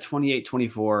pulls ahead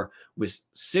 28-24 with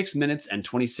 6 minutes and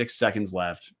 26 seconds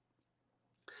left.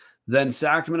 Then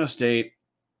Sacramento State,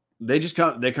 they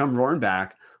come roaring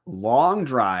back. Long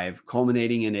drive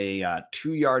culminating in a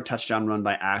 2-yard touchdown run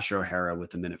by Asher O'Hara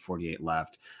with 1:48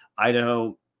 left.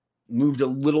 Idaho moved a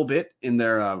little bit in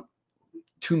their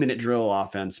 2-minute drill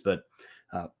offense, but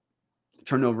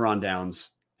turnover on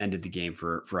downs ended the game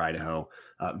for Idaho.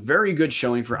 Very good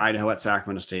showing for Idaho at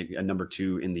Sacramento State, at number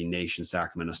 2 in the nation.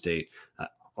 Sacramento State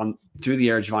through the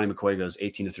air, Giovanni McCoy goes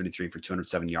 18-33 for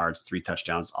 207 yards, 3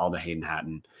 touchdowns, all to Hayden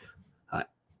Hatton.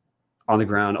 On the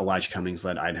ground, Elijah Cummings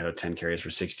led Idaho 10 carries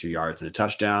for 62 yards and a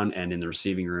touchdown. And in the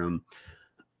receiving room,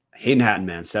 Hayden Hatton,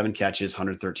 man, 7 catches,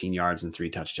 113 yards and 3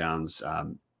 touchdowns.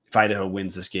 If Idaho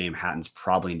wins this game, Hatton's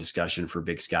probably in discussion for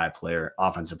Big Sky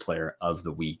offensive player of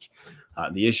the week.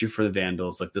 The issue for the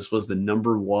Vandals, this was the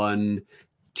number 1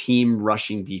 team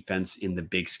rushing defense in the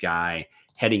Big Sky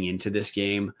heading into this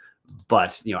game.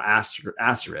 But,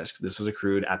 asterisk, this was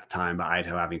accrued at the time by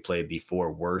Idaho having played the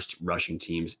 4 worst rushing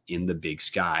teams in the Big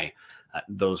Sky.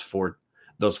 Those four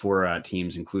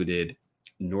teams included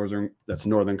Northern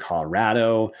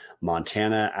Colorado,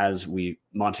 Montana, as we've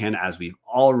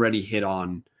already hit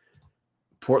on,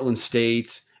 Portland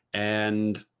State,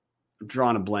 and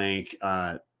drawing a blank.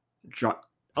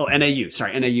 NAU.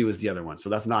 Sorry, NAU is the other one. So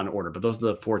that's not in order, but those are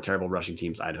the 4 terrible rushing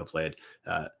teams Idaho played.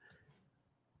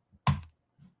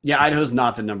 Idaho's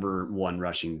not the number 1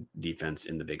 rushing defense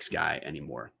in the Big Sky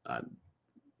anymore.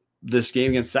 This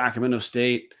game against Sacramento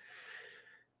State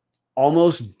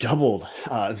almost doubled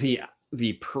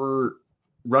the per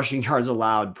rushing yards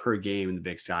allowed per game in the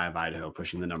Big Sky of Idaho,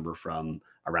 pushing the number from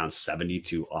around 70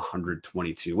 to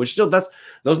 122, which still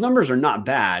those numbers are not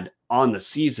bad on the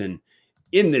season.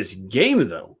 In this game,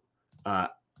 though,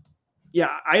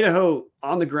 Idaho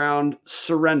on the ground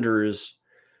surrenders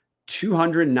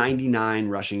 299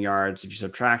 rushing yards. If you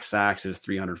subtract sacks, it was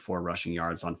 304 rushing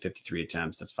yards on 53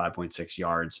 attempts. That's 5.6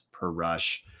 yards per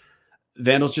rush.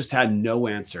 Vandals just had no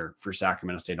answer for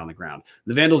Sacramento State on the ground.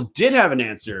 The Vandals did have an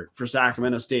answer for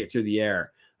Sacramento State through the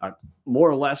air. More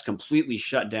or less completely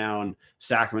shut down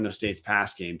Sacramento State's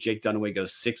pass game. Jake Dunaway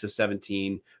goes 6 of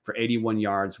 17 for 81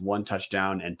 yards, 1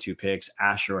 touchdown, and 2 picks.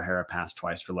 Asher O'Hara passed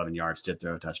twice for 11 yards, did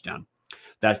throw a touchdown.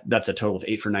 That's a total of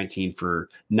 8 for 19 for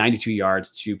 92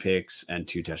 yards, 2 picks, and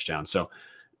 2 touchdowns. So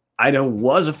Idaho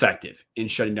was effective in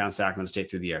shutting down Sacramento State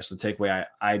through the air. So the takeaway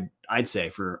I'd say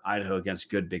for Idaho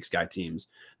against good Big Sky teams,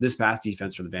 this pass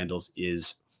defense for the Vandals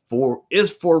is for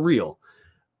real.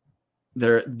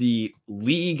 The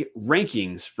league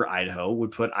rankings for Idaho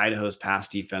would put Idaho's pass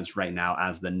defense right now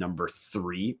as the number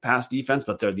 3 pass defense,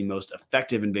 but they're the most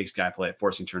effective in Big Sky play at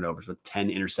forcing turnovers with 10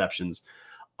 interceptions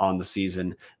on the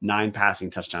season, 9 passing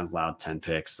touchdowns allowed, 10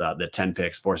 picks. The 10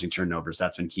 picks, forcing turnovers,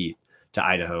 that's been key to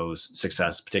Idaho's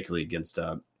success, particularly against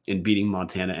in beating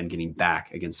Montana and getting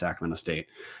back against Sacramento State.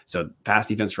 So pass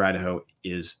defense for Idaho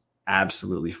is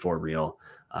absolutely for real.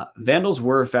 Vandals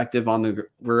were effective on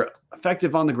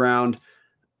the ground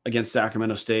against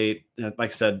Sacramento State. Like I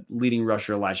said, leading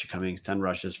rusher Elisha Cummings, 10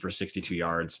 rushes for 62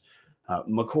 yards.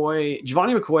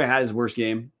 Giovanni McCoy had his worst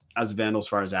game as a Vandal as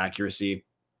far as accuracy.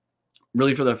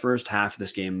 Really, for the first half of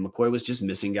this game, McCoy was just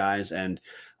missing guys, and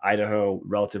Idaho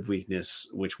relative weakness,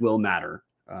 which will matter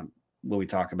when we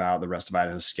talk about the rest of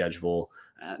Idaho's schedule,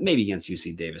 maybe against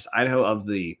UC Davis. Idaho, of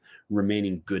the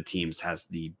remaining good teams, has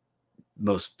the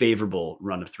most favorable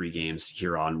run of 3 games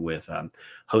here on, with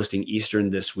hosting Eastern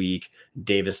this week,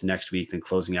 Davis next week, then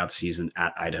closing out the season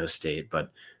at Idaho State.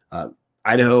 But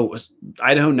Idaho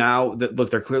now,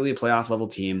 they're clearly a playoff level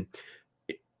team.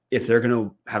 If they're going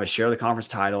to have a share of the conference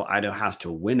title, Idaho has to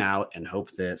win out and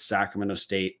hope that Sacramento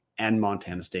State and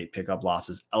Montana State pick up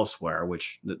losses elsewhere,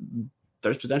 which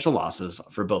there's potential losses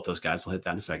for both those guys. We'll hit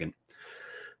that in a second.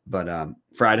 But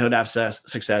for Idaho to have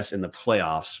success in the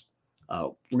playoffs,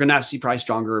 we're going to have to see probably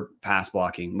stronger pass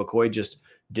blocking. McCoy just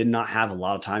did not have a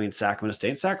lot of time in Sacramento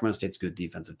State. Sacramento State's a good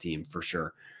defensive team for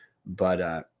sure.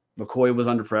 But McCoy was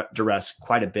under duress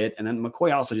quite a bit, and then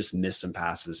McCoy also just missed some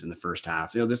passes in the first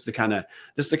half. This is the kind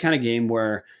of game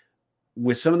where,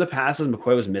 with some of the passes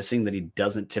McCoy was missing that he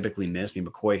doesn't typically miss.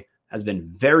 McCoy has been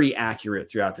very accurate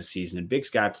throughout the season in Big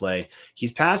Sky play.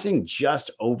 He's passing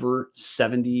just over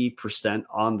 70%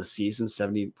 on the season,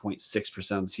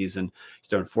 70.6% of the season. He's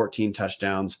thrown 14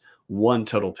 touchdowns, 1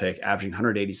 total pick, averaging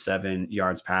 187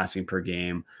 yards passing per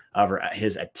game. However,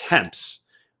 his attempts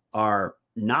are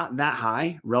not that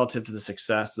high relative to the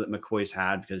success that McCoy's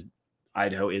had, because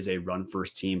Idaho is a run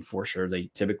first team for sure. They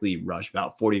typically rush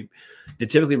about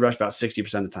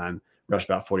 60% of the time, rush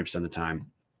about 40% of the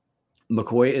time.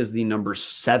 McCoy is the number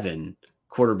 7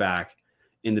 quarterback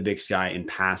in the Big Sky in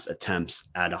pass attempts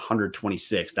at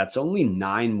 126. That's only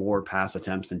 9 more pass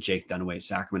attempts than Jake Dunaway at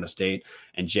Sacramento State,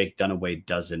 and Jake Dunaway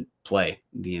doesn't play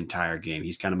the entire game.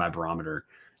 He's kind of my barometer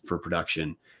for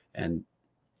production, and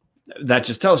that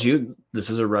just tells you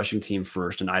this is a rushing team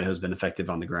first, and Idaho's been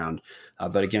effective on the ground.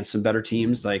 But against some better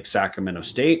teams like Sacramento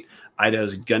State,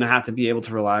 Idaho's going to have to be able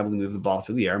to reliably move the ball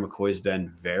through the air. McCoy's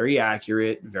been very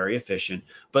accurate, very efficient,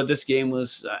 but this game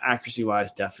was,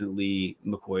 accuracy-wise, definitely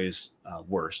McCoy's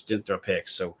worst. Didn't throw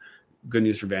picks, so good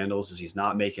news for Vandals is he's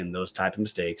not making those type of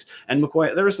mistakes. And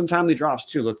McCoy, there were some timely drops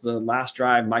too. Look, the last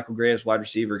drive, Michael Graves, wide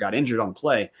receiver, got injured on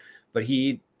play, but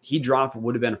he dropped what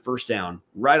would have been a first down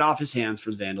right off his hands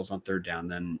for the Vandals on 3rd down.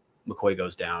 Then McCoy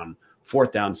goes down,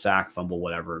 4th down, sack, fumble,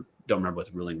 whatever. Don't remember what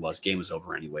the ruling was. Game was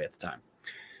over anyway at the time.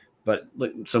 But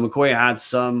look, so McCoy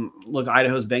had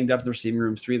Idaho's banged up in the receiving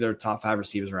room. 3 of their top 5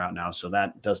 receivers are out now, so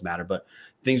that does matter. But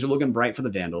things are looking bright for the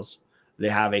Vandals. They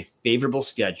have a favorable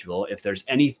schedule. If there's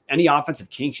any offensive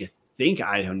kinks you think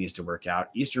Idaho needs to work out,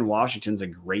 Eastern Washington's a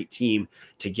great team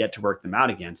to get to work them out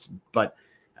against. But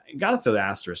got to throw the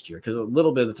asterisk here, because a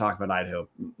little bit of the talk about Idaho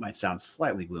might sound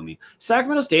slightly gloomy.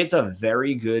 Sacramento State's a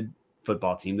very good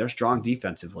football team. They're strong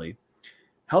defensively.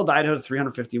 held Idaho to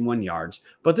 351 yards.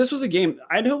 But this was a game,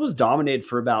 Idaho was dominated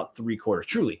for about 3 quarters.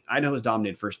 Truly, Idaho was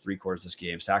dominated first 3 quarters of this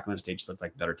game. Sacramento State just looked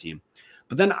like a better team.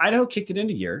 But then Idaho kicked it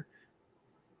into gear,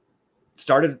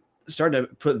 started to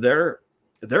put their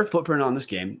footprint on this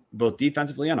game, both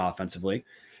defensively and offensively.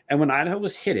 And when Idaho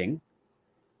was hitting,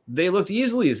 they looked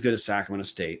easily as good as Sacramento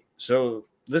State. So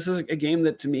this is a game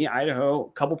that, to me, Idaho,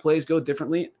 a couple plays go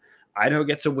differently. Idaho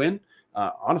gets a win.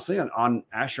 Honestly, on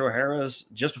Asher O'Hara's,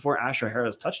 just before Asher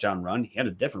O'Hara's touchdown run, he had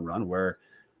a different run where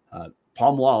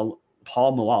Paul Moal, a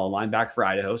linebacker for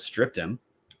Idaho, stripped him.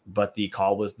 But the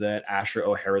call was that Asher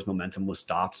O'Hara's momentum was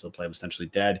stopped, so the play was essentially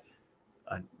dead.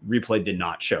 Replay did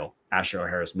not show Asher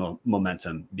O'Hara's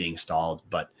momentum being stalled,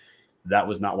 but that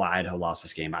was not why Idaho lost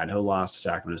this game. Idaho lost to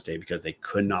Sacramento State because they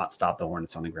could not stop the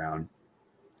Hornets on the ground.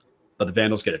 But the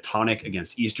Vandals get a tonic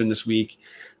against Eastern this week,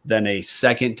 then a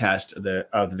second test of the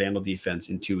Vandal defense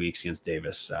in 2 weeks against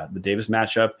Davis. The Davis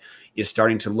matchup is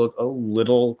starting to look a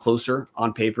little closer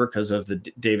on paper because of the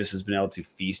Davis has been able to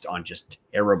feast on just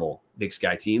terrible Big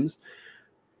Sky teams.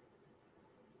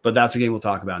 But that's a game we'll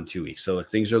talk about in 2 weeks. So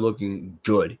things are looking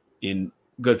good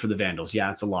for the Vandals. Yeah,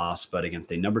 it's a loss, but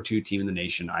against a number 2 team in the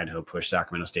nation, Idaho pushed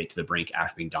Sacramento State to the brink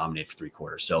after being dominated for 3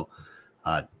 quarters. So,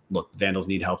 look, Vandals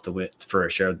need help to win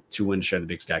the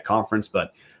Big Sky Conference.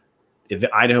 But if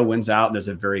Idaho wins out, there's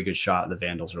a very good shot the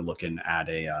Vandals are looking at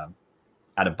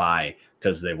a bye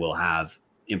because they will have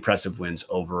impressive wins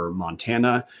over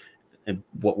Montana and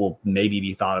what will maybe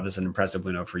be thought of as an impressive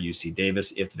win over UC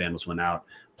Davis if the Vandals win out.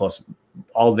 Plus,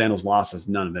 all the Vandals' losses,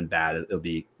 none have been bad.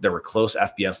 There were close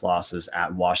FBS losses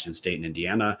at Washington State and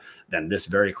Indiana, then this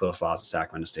very close loss at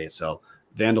Sacramento State. So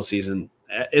Vandal season,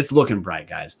 it's looking bright,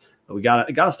 guys. But we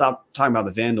gotta stop talking about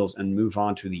the Vandals and move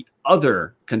on to the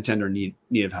other contender need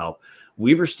of help.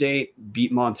 Weber State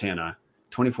beat Montana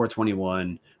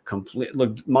 24-21.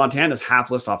 Look, Montana's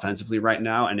hapless offensively right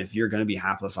now, and if you're going to be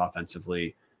hapless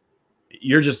offensively,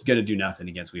 you're just going to do nothing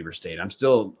against Weber State. I'm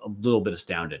still a little bit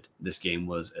astounded this game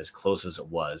was as close as it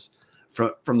was.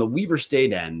 From the Weber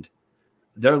State end,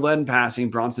 they're led in passing.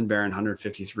 Bronson Barron,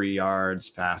 153 yards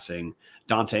passing.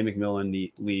 Dante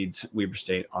McMillan leads Weber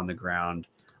State on the ground,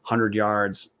 100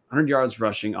 yards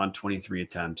rushing on 23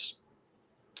 attempts.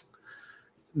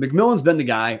 McMillan's been the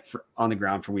guy on the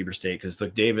ground for Weber State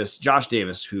because Josh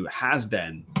Davis, who has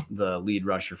been the lead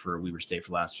rusher for Weber State for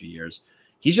the last few years,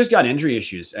 he's just got injury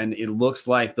issues, and it looks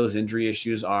like those injury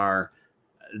issues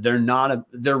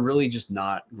they're really just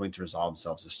not going to resolve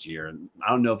themselves this year. And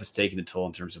I don't know if it's taking a toll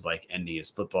in terms of ending his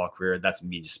football career. That's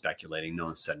me just speculating. No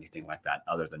one said anything like that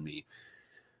other than me.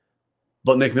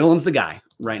 But McMillan's the guy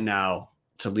right now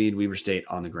to lead Weber State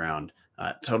on the ground.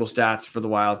 Total stats for the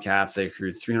Wildcats, they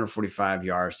accrued 345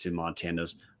 yards to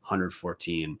Montana's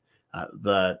 114.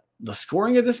 The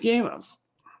scoring of this game,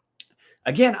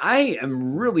 again, I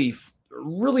am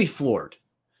really floored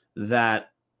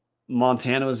that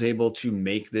Montana was able to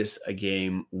make this a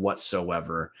game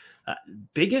whatsoever.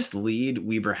 Biggest lead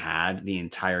Weber had the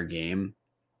entire game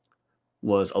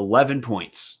was 11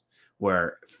 points,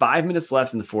 where 5 minutes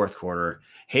left in the fourth quarter,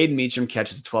 Hayden Meacham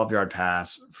catches a 12-yard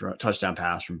touchdown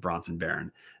pass from Bronson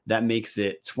Barron. That makes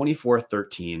it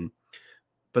 24-13.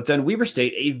 But then Weber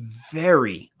State, a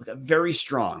very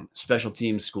strong special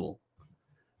teams school,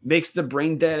 makes the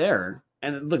brain dead error.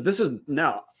 And look,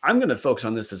 now I'm going to focus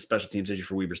on this as a special teams issue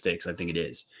for Weber State because I think it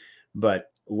is.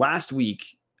 But last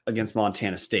week against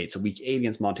Montana State, so week 8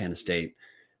 against Montana State,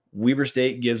 Weber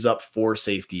State gives up 4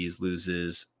 safeties,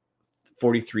 loses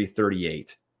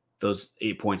 43-38. Those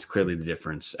 8 points clearly the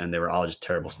difference, and they were all just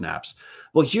terrible snaps.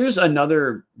 Well, here's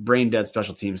another brain dead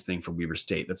special teams thing for Weber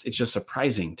State. It's just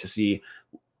surprising to see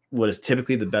what is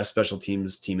typically the best special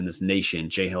teams team in this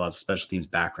nation. Jay Hill has a special teams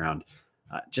background.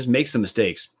 Just makes some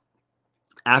mistakes.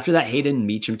 After that Hayden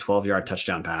Meacham 12-yard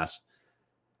touchdown pass,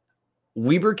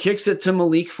 Weber kicks it to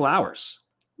Malik Flowers.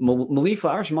 Malik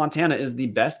Flowers from Montana is the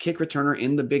best kick returner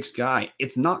in the Big Sky.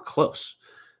 It's not close.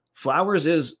 Flowers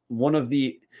is one of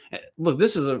the – look,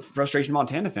 this is a frustration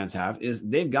Montana fans have is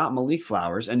they've got Malik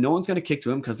Flowers, and no one's going to kick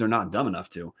to him because they're not dumb enough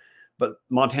to. But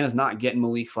Montana's not getting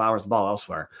Malik Flowers the ball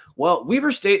elsewhere. Well,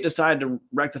 Weber State decided to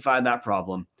rectify that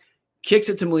problem, kicks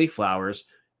it to Malik Flowers.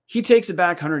 He takes it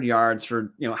back 100 yards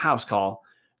for, house call.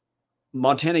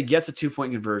 Montana gets a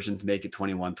 2-point conversion to make it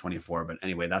 21-24. But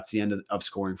anyway, that's the end of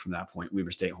scoring from that point.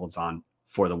 Weber State holds on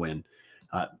for the win.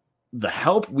 The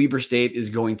help Weber State is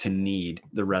going to need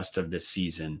the rest of this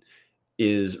season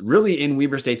is really in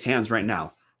Weber State's hands right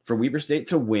now. For Weber State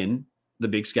to win the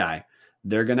Big Sky,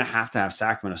 they're going to have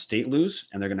Sacramento State lose,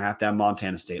 and they're going to have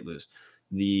Montana State lose.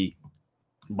 The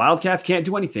Wildcats can't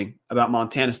do anything about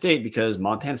Montana State because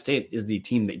Montana State is the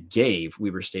team that gave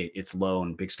Weber State its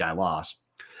lone Big Sky loss.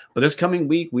 But this coming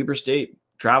week, Weber State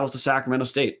travels to Sacramento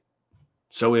State.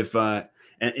 So if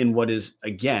in what is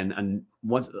again, and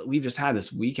once we've just had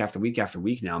this week after week after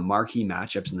week now, marquee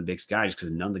matchups in the Big Sky just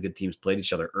because none of the good teams played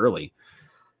each other early.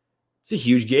 It's a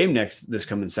huge game this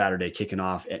coming Saturday, kicking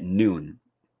off at noon.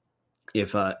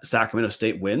 If Sacramento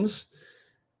State wins,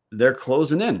 they're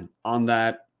closing in on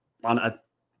a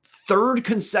third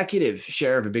consecutive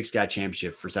share of a Big Sky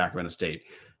championship for Sacramento State.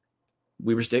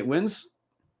 Weber State wins.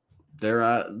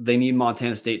 They need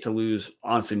Montana State to lose.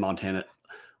 Honestly,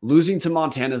 losing to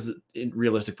Montana is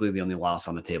realistically the only loss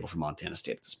on the table for Montana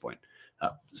State at this point.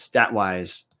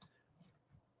 Stat-wise,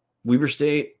 Weber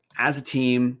State as a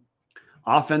team,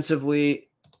 offensively,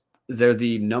 they're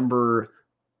the number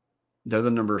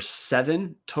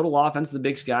 7 total offense in the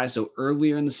Big Sky. So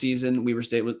earlier in the season, Weber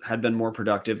State had been more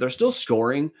productive. They're still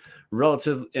scoring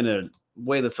relative in a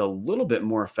way that's a little bit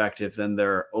more effective than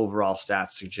their overall stats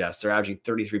suggest. They're averaging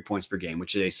 33 points per game,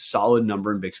 which is a solid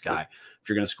number in Big Sky. If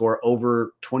you're going to score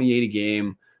over 28 a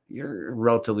game, you're a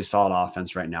relatively solid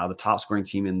offense right now. The top scoring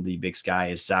team in the Big Sky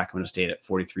is Sacramento State at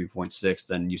 43.6,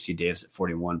 then UC Davis at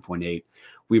 41.8.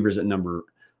 Weber's at number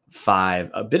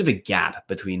 5, a bit of a gap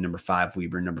between number 5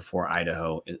 Weber and number 4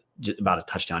 Idaho, just about a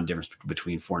touchdown difference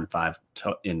between 4 and 5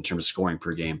 in terms of scoring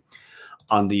per game.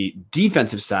 On the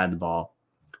defensive side of the ball,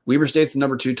 Weber State's the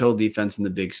number 2 total defense in the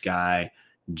Big Sky,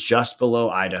 just below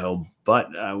Idaho. But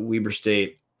Weber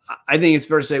State, I think it's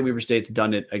fair to say Weber State's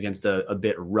done it against a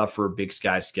bit rougher Big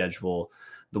Sky schedule.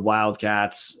 The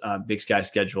Wildcats' Big Sky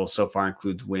schedule so far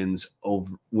includes wins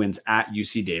at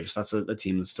UC Davis. That's a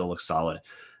team that still looks solid.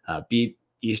 Beat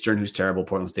Eastern, who's terrible.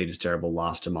 Portland State is terrible.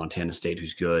 Lost to Montana State,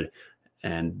 who's good.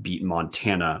 And beat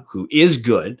Montana, who is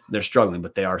good. They're struggling,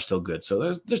 but they are still good. So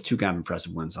there's 2 kind of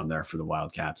impressive wins on there for the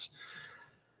Wildcats.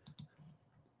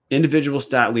 Individual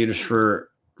stat leaders for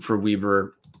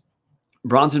Weber.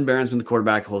 Bronson Barron's been the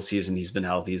quarterback the whole season. He's been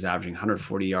healthy. He's averaging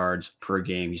 140 yards per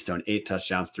game. He's thrown 8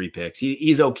 touchdowns, 3 picks.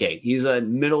 He's okay. He's a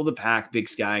middle of the pack Big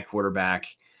Sky quarterback.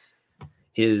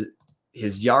 His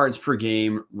yards per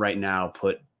game right now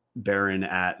put Barron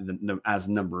as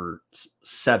number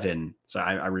 7. So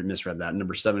I misread that.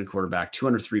 Number 7 quarterback,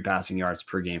 203 passing yards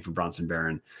per game for Bronson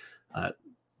Barron.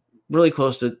 Really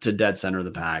close to dead center of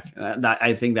the pack.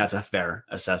 I think that's a fair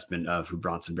assessment of who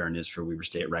Bronson Barron is for Weber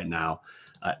State right now.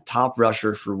 Top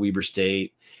rusher for Weber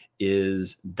State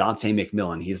is Dante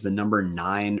McMillan. He's the number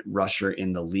 9 rusher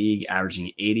in the league,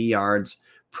 averaging 80 yards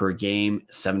per game,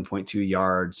 7.2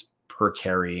 yards per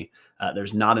carry.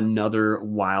 There's not another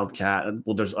Wildcat.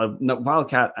 Well, there's a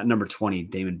Wildcat at number 20,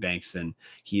 Damon Bankson.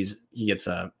 He gets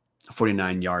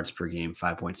 49 yards per game,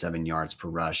 5.7 yards per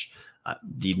rush.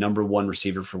 The number 1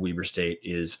 receiver for Weber State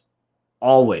is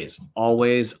always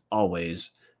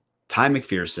Ty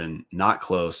McPherson, not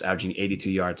close, averaging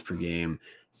 82 yards per game,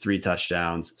 3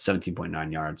 touchdowns,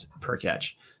 17.9 yards per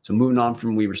catch. So moving on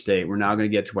from Weber State, we're now going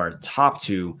to get to our top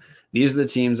 2. These are the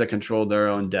teams that control their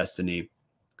own destiny.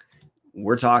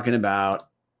 We're talking about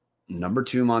number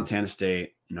 2 Montana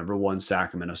State, number 1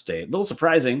 Sacramento State. A little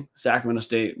surprising, Sacramento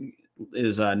State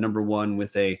is number 1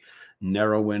 with a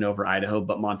narrow win over Idaho,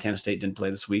 but Montana State didn't play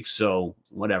this week, so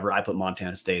whatever. I put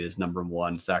Montana State as number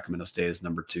 1, Sacramento State as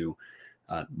number 2.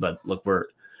 But look,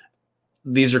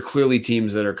 these are clearly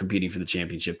teams that are competing for the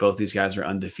championship. Both these guys are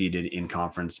undefeated in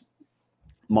conference.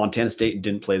 Montana State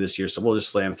didn't play this year, so we'll just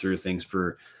slam through things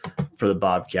for the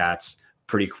Bobcats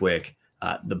pretty quick.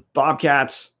 The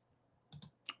Bobcats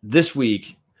this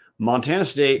week, Montana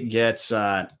State gets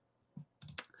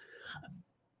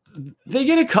they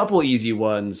get a couple easy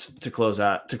ones to close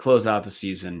out the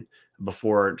season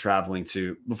before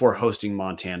hosting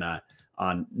Montana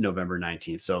on November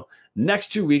 19th. So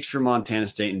next 2 weeks for Montana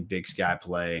State in Big Sky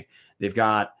play, they've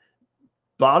got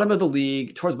towards bottom of the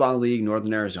league,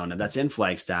 Northern Arizona. That's in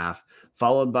Flagstaff,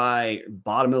 followed by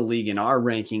bottom of the league in our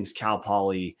rankings, Cal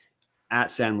Poly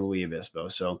at San Luis Obispo.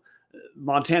 So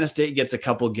Montana State gets a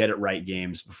couple get it right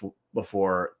games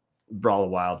before Brawl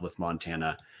Wild with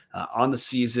Montana. On the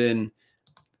season,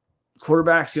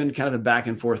 quarterback's been kind of a back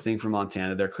and forth thing for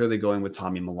Montana. They're clearly going with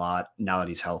Tommy Mellott now that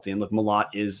he's healthy. And look, Mellott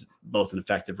is both an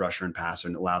effective rusher and passer,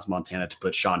 and allows Montana to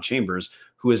put Sean Chambers,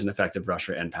 who is an effective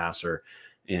rusher and passer,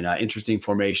 in interesting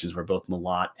formations where both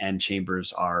Mellott and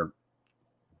Chambers are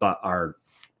on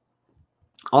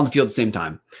the field at the same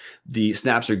time. The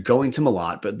snaps are going to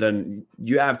Mellott, but then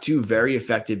you have 2 very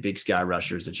effective Big Sky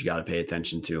rushers that you got to pay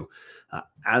attention to.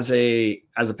 As a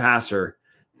passer,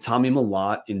 Tommy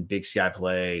Mellott in Big Sky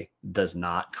play does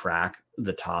not crack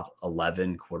the top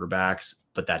 11 quarterbacks,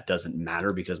 but that doesn't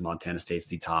matter because Montana State's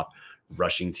the top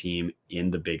rushing team in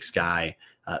the Big Sky.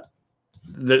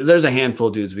 there's a handful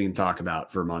of dudes we can talk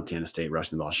about for Montana State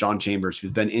rushing the ball. Sean Chambers,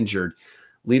 who's been injured,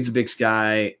 leads the Big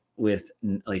Sky with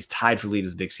at least tied for lead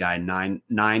with Big Sky,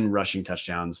 nine rushing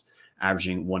touchdowns,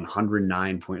 averaging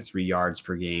 109.3 yards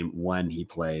per game when he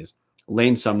plays.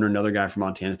 Lane Sumner, another guy from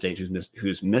Montana State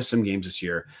who's missed some games this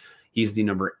year. He's the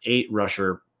number 8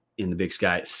 rusher in the Big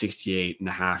Sky,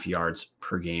 68.5 yards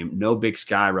per game. No Big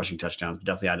Sky rushing touchdowns, but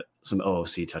definitely had some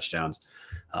OOC touchdowns.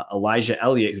 Elijah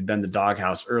Elliott, who'd been the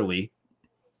doghouse early,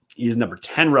 he's number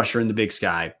 10 rusher in the Big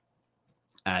Sky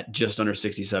at just under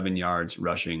 67 yards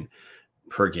rushing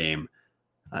per game.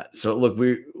 So look,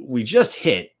 we just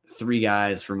hit 3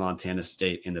 guys for Montana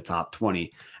State in the top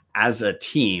 20. As a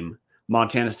team,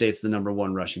 Montana State's the number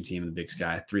 1 rushing team in the Big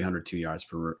Sky, 302 yards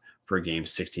per game,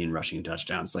 16 rushing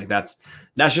touchdowns. Like that's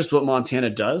just what Montana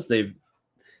does. They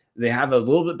have a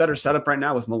little bit better setup right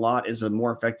now with Malott is a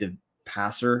more effective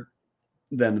passer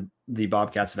than the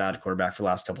Bobcats have had a quarterback for the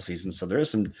last couple seasons. So there is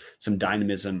some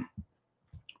dynamism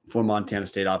for Montana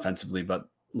State offensively, but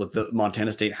look, the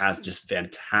Montana State has just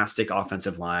fantastic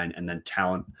offensive line and then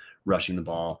talent rushing the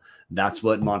ball. That's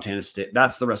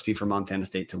the recipe for Montana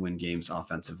State to win games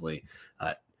offensively.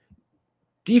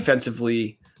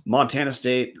 Defensively, Montana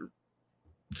State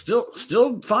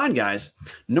still fine, guys.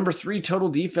 Number 3 total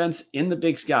defense in the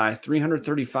Big Sky,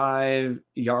 335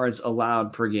 yards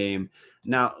allowed per game.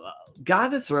 Now,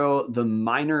 got to throw the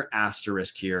minor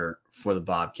asterisk here for the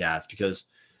Bobcats because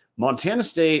Montana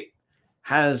State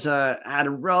has had a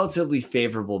relatively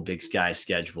favorable Big Sky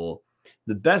schedule.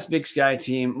 The best Big Sky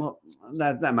team, well,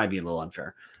 that might be a little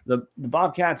unfair. The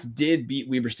Bobcats did beat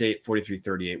Weber State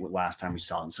 43-38 last time we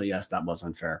saw them. So, yes, that was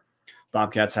unfair.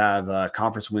 Bobcats have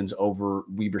conference wins over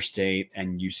Weber State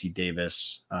and UC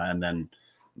Davis, and then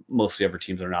mostly other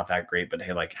teams that are not that great. But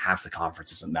hey, like half the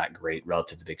conference isn't that great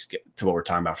relative to what we're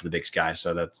talking about for the Big Sky.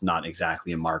 So that's not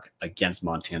exactly a mark against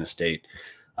Montana State.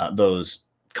 Those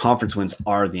conference wins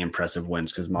are the impressive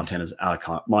wins because Montana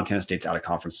State's out of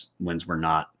conference wins were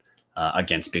not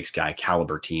against Big Sky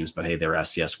caliber teams. But hey, they were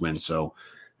FCS wins, so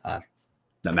that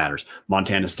matters.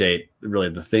 Montana State, really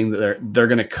the thing that they're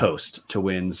going to coast to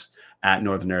wins at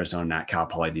Northern Arizona and at Cal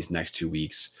Poly these next 2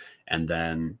 weeks. And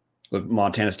then look,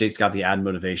 Montana State's got the added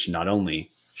motivation. Not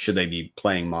only should they be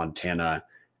playing Montana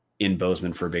in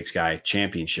Bozeman for a Big Sky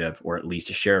championship, or at least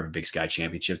a share of a Big Sky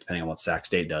championship, depending on what Sac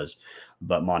State does,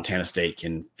 but Montana State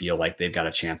can feel like they've got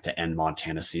a chance to end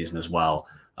Montana season as well.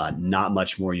 Not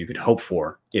much more you could hope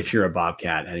for if you're a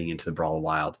Bobcat heading into the Brawl of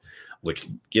Wild, which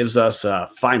gives us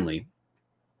finally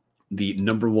the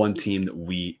number 1 team that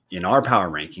we in our power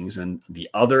rankings and the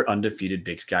other undefeated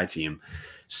Big Sky team,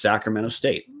 Sacramento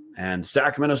State. And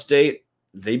Sacramento State,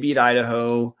 they beat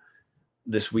Idaho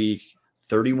this week,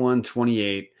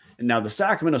 31-28. And now the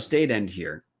Sacramento State end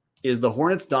here is the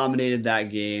Hornets dominated that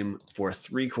game for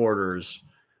 3 quarters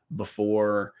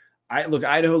before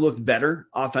Idaho looked better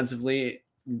offensively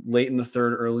late in the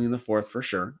 3rd, early in the 4th for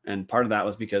sure. And part of that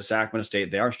was because Sacramento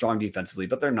State, they are strong defensively,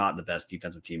 but they're not the best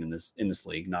defensive team in this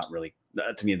league. Not really.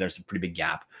 To me, there's a pretty big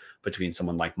gap between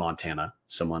someone like Montana,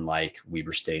 someone like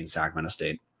Weber State and Sacramento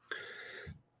State.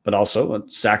 But also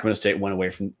Sacramento State went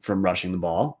away from rushing the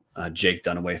ball. Jake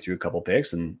Dunaway threw a couple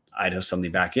picks and Idaho suddenly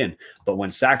back in. But when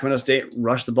Sacramento State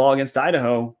rushed the ball against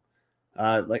Idaho,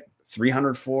 like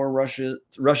 304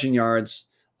 rushing yards,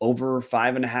 over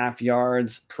 5.5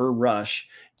 yards per rush,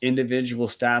 individual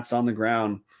stats on the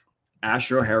ground.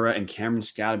 Asher O'Hara and Cameron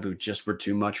Scadaboo just were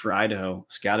too much for Idaho.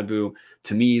 Scadaboo,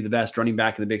 to me, the best running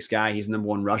back in the Big Sky. He's the number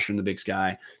 1 rusher in the Big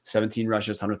Sky. 17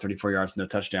 rushes, 134 yards, no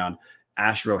touchdown.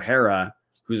 Asher O'Hara,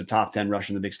 who's a top 10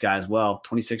 rusher in the Big Sky as well,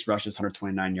 26 rushes,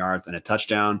 129 yards, and a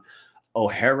touchdown.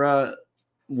 O'Hara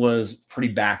was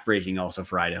pretty backbreaking also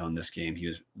for Idaho in this game. He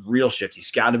was real shifty.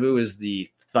 Scadaboo is the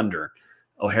thunder.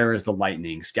 O'Hara is the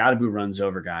lightning. Scadaboo runs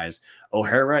over guys.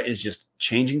 O'Hara is just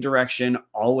changing direction,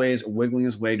 always wiggling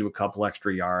his way to a couple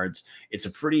extra yards. It's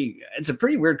a pretty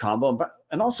weird combo.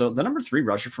 And also the number 3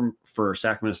 rusher for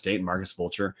Sacramento State, Marcus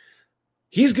Fulcher,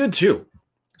 he's good too.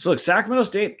 So look, Sacramento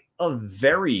State, a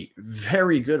very,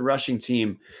 very good rushing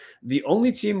team. The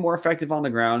only team more effective on the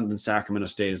ground than Sacramento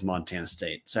State is Montana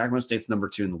State. Sacramento State's number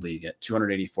 2 in the league at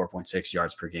 284.6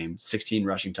 yards per game, 16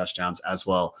 rushing touchdowns as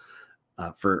well.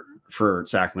 For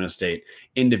Sacramento State.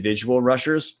 Individual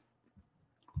rushers,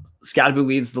 Scadaboo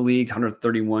leads the league,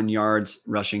 131 yards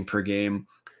rushing per game.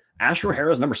 Asher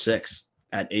O'Hara is number 6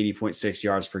 at 80.6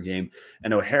 yards per game.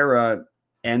 And O'Hara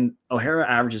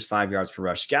averages 5 yards per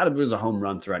rush. Scadaboo is a home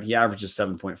run threat. He averages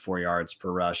 7.4 yards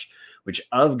per rush, which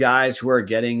of guys who are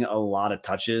getting a lot of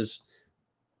touches,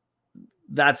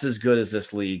 that's as good as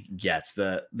this league gets.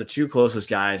 The 2 closest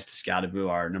guys to Scadaboo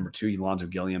are number 2, Alonzo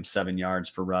Gilliam, 7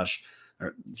 yards per rush.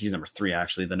 or he's number 3,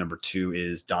 actually. The number 2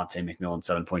 is Dante McMillan,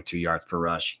 7.2 yards per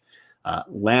rush.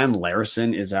 Lan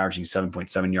Larison is averaging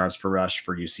 7.7 yards per rush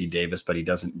for UC Davis, but he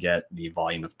doesn't get the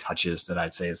volume of touches that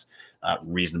I'd say is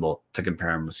reasonable to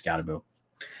compare him with Scatterbo.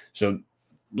 So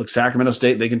look, Sacramento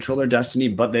State, they control their destiny,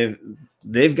 but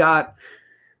they've got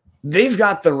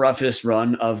the roughest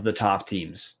run of the top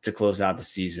teams to close out the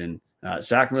season.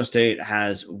 Sacramento State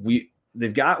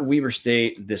they've got Weber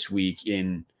State this week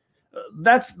in.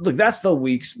 That's the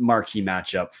week's marquee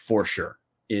matchup for sure.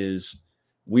 Is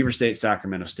Weber State,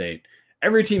 Sacramento State.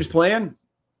 Every team's playing,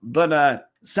 but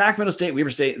Sacramento State, Weber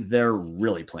State, they're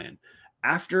really playing.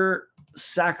 After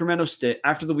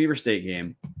the Weber State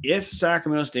game, if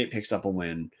Sacramento State picks up a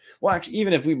win, well, actually,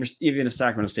 even if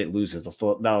Sacramento State loses,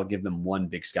 that'll give them one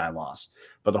Big Sky loss.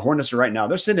 But the Hornets are right now,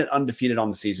 they're sitting undefeated on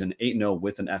the season, 8-0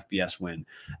 with an FBS win.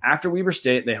 After Weber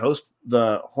State,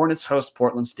 the Hornets host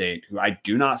Portland State, who I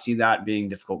do not see that being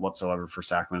difficult whatsoever for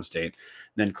Sacramento State.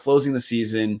 Then closing the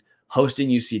season, hosting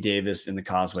UC Davis in the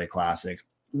Causeway Classic.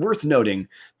 Worth noting,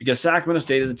 because Sacramento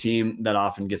State is a team that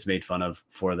often gets made fun of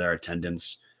for their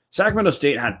attendance. Sacramento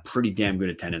State had pretty damn good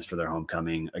attendance for their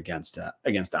homecoming against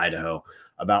Idaho,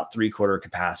 about 3/4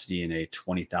 capacity in a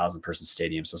 20,000 person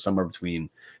stadium. So somewhere between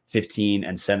 15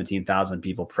 and 17,000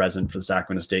 people present for the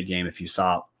Sacramento State game. If you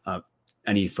saw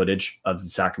any footage of the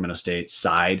Sacramento State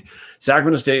side,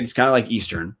 Sacramento State is kind of like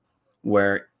Eastern,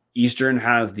 where Eastern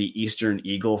has the Eastern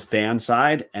Eagle fan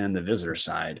side and then the visitor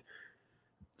side.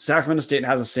 Sacramento State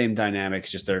has the same dynamics,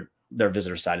 just their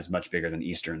visitor side is much bigger than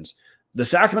Eastern's. The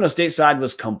Sacramento State side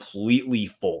was completely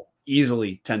full,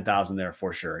 easily 10,000 there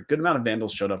for sure. A good amount of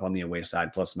Vandals showed up on the away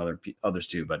side, plus some others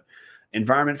too. But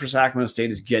environment for Sacramento State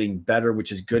is getting better,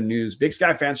 which is good news. Big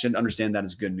Sky fans should understand that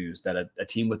is good news, that a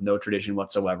team with no tradition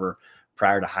whatsoever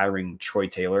prior to hiring Troy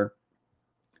Taylor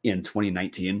in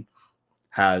 2019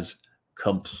 has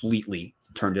completely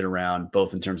turned it around,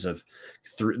 both in terms of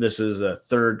this is a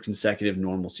third consecutive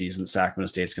normal season. Sacramento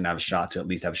State's going to have a shot to at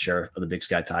least have a share of the Big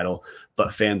Sky title,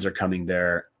 but fans are coming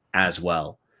there as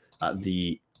well.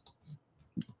 The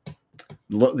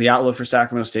outlook for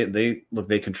Sacramento State,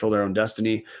 they control their own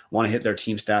destiny. Want to hit their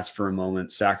team stats for a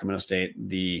moment. Sacramento State,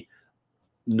 the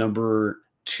number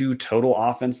 2 total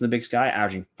offense in the Big Sky,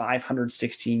 averaging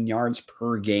 516 yards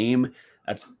per game.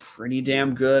 That's pretty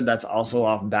damn good. That's also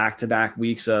off back-to-back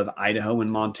weeks of Idaho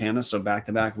and Montana, so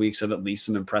back-to-back weeks of at least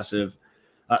some impressive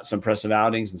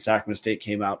outings. And Sacramento State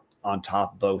came out on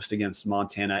top both against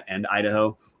Montana and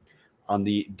Idaho. On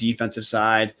the defensive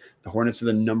side, the Hornets are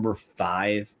the number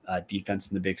 5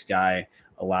 defense in the Big Sky,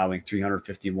 allowing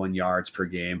 351 yards per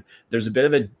game. There's a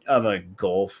bit of a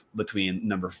gulf between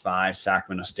number 5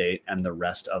 Sacramento State and the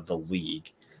rest of the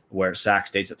league, where Sac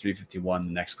State's at 351.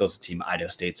 The next closest team, Idaho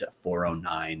State's at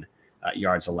 409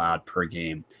 yards allowed per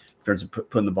game. In terms of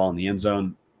putting the ball in the end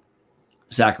zone,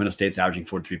 Sacramento State's averaging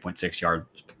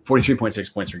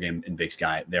 43.6 points per game in Big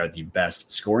Sky. They are the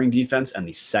best scoring defense and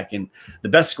the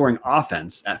best scoring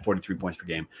offense at 43 points per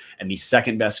game, and the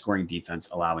second best scoring defense,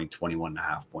 allowing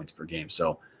 21.5 points per game.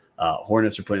 So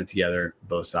Hornets are putting it together,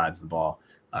 both sides of the ball.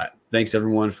 Thanks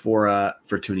everyone for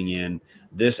tuning in.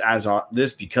 This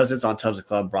because it's on Tubbs of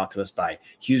Club, brought to us by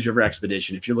Hughes River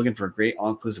Expedition. If you're looking for a great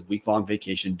all-inclusive week-long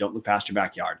vacation, don't look past your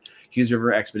backyard. Hughes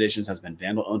River Expeditions has been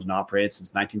Vandal owned and operated since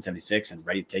 1976 and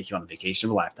ready to take you on the vacation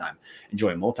of a lifetime.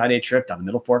 Enjoy a multi-day trip down the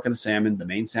Middle Fork of the Salmon, the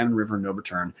main Salmon River no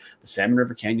return, the Salmon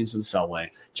River Canyons of the Selway.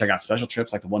 Check out special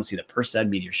trips like the one to see the Perseid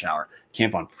meteor shower.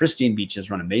 Camp on pristine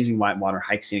beaches, run amazing whitewater,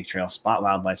 hike scenic trails, spot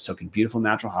wildlife, soak in beautiful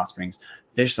natural hot springs,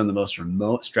 fish some of the most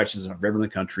remote stretches of river in the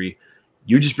country.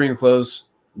 You just bring your clothes,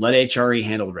 let HRE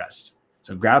handle the rest.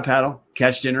 So grab a paddle,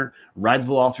 catch dinner, ride the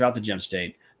bull all throughout the Gem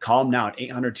State. Call them now at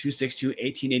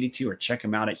 800-262-1882 or check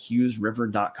them out at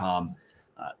hughesriver.com.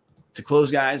 To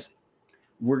close, guys,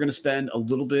 we're going to spend a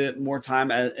little bit more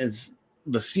time as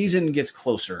the season gets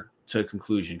closer to a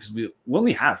conclusion, because we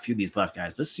only have a few of these left,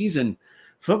 guys. This season,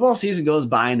 football season goes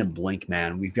by in a blink,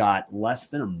 man. We've got less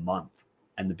than a month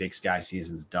and the Big Sky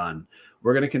season's done.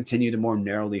 We're going to continue to more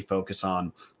narrowly focus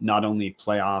on not only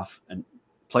playoff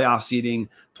seeding,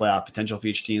 playoff potential for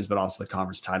each teams, but also the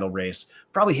conference title race.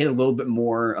 Probably hit a little bit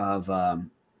more of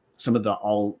some of the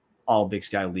all Big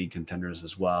Sky League contenders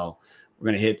as well. We're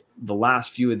going to hit the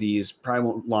last few of these. Probably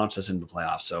won't launch us into the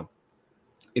playoffs. So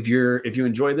if you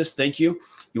enjoy this, thank you.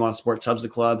 You want to support Tubbs the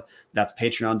Club, that's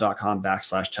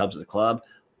patreon.com/Tubbs the Club.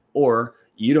 Or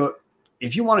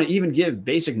if you want to even give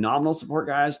basic nominal support,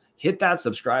 guys, hit that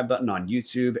subscribe button on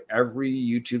YouTube. Every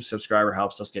YouTube subscriber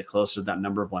helps us get closer to that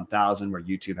number of 1,000, where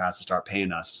YouTube has to start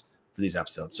paying us for these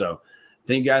episodes. So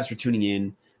thank you guys for tuning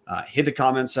in. Hit the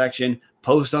comment section,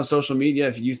 post on social media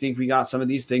if you think we got some of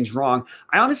these things wrong.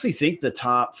 I honestly think the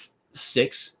top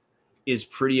 6 is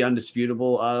pretty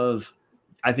undisputable.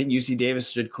 I think UC Davis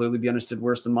should clearly be understood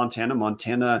worse than Montana.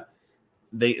 Montana,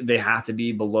 they have to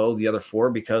be below the other 4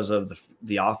 because of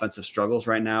the offensive struggles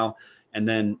right now. And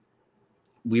then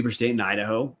Weber State and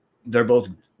Idaho, they're both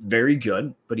very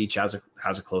good, but each has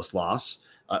a close loss.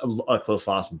 A close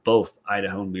loss. Both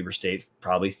Idaho and Weber State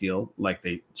probably feel like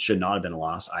they should not have been a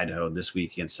loss. Idaho this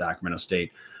week against Sacramento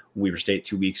State. Weber State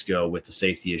 2 weeks ago with the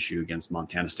safety issue against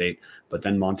Montana State. But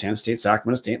then Montana State,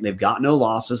 Sacramento State, they've got no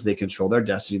losses. They control their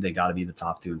destiny. They got to be the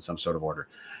top 2 in some sort of order.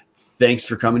 Thanks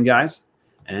for coming, guys.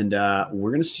 And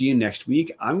we're going to see you next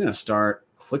week. I'm going to start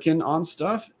clicking on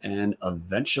stuff, and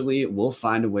eventually we'll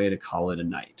find a way to call it a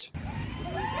night.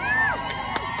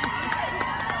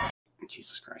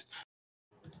 Jesus Christ.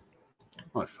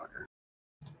 Motherfucker.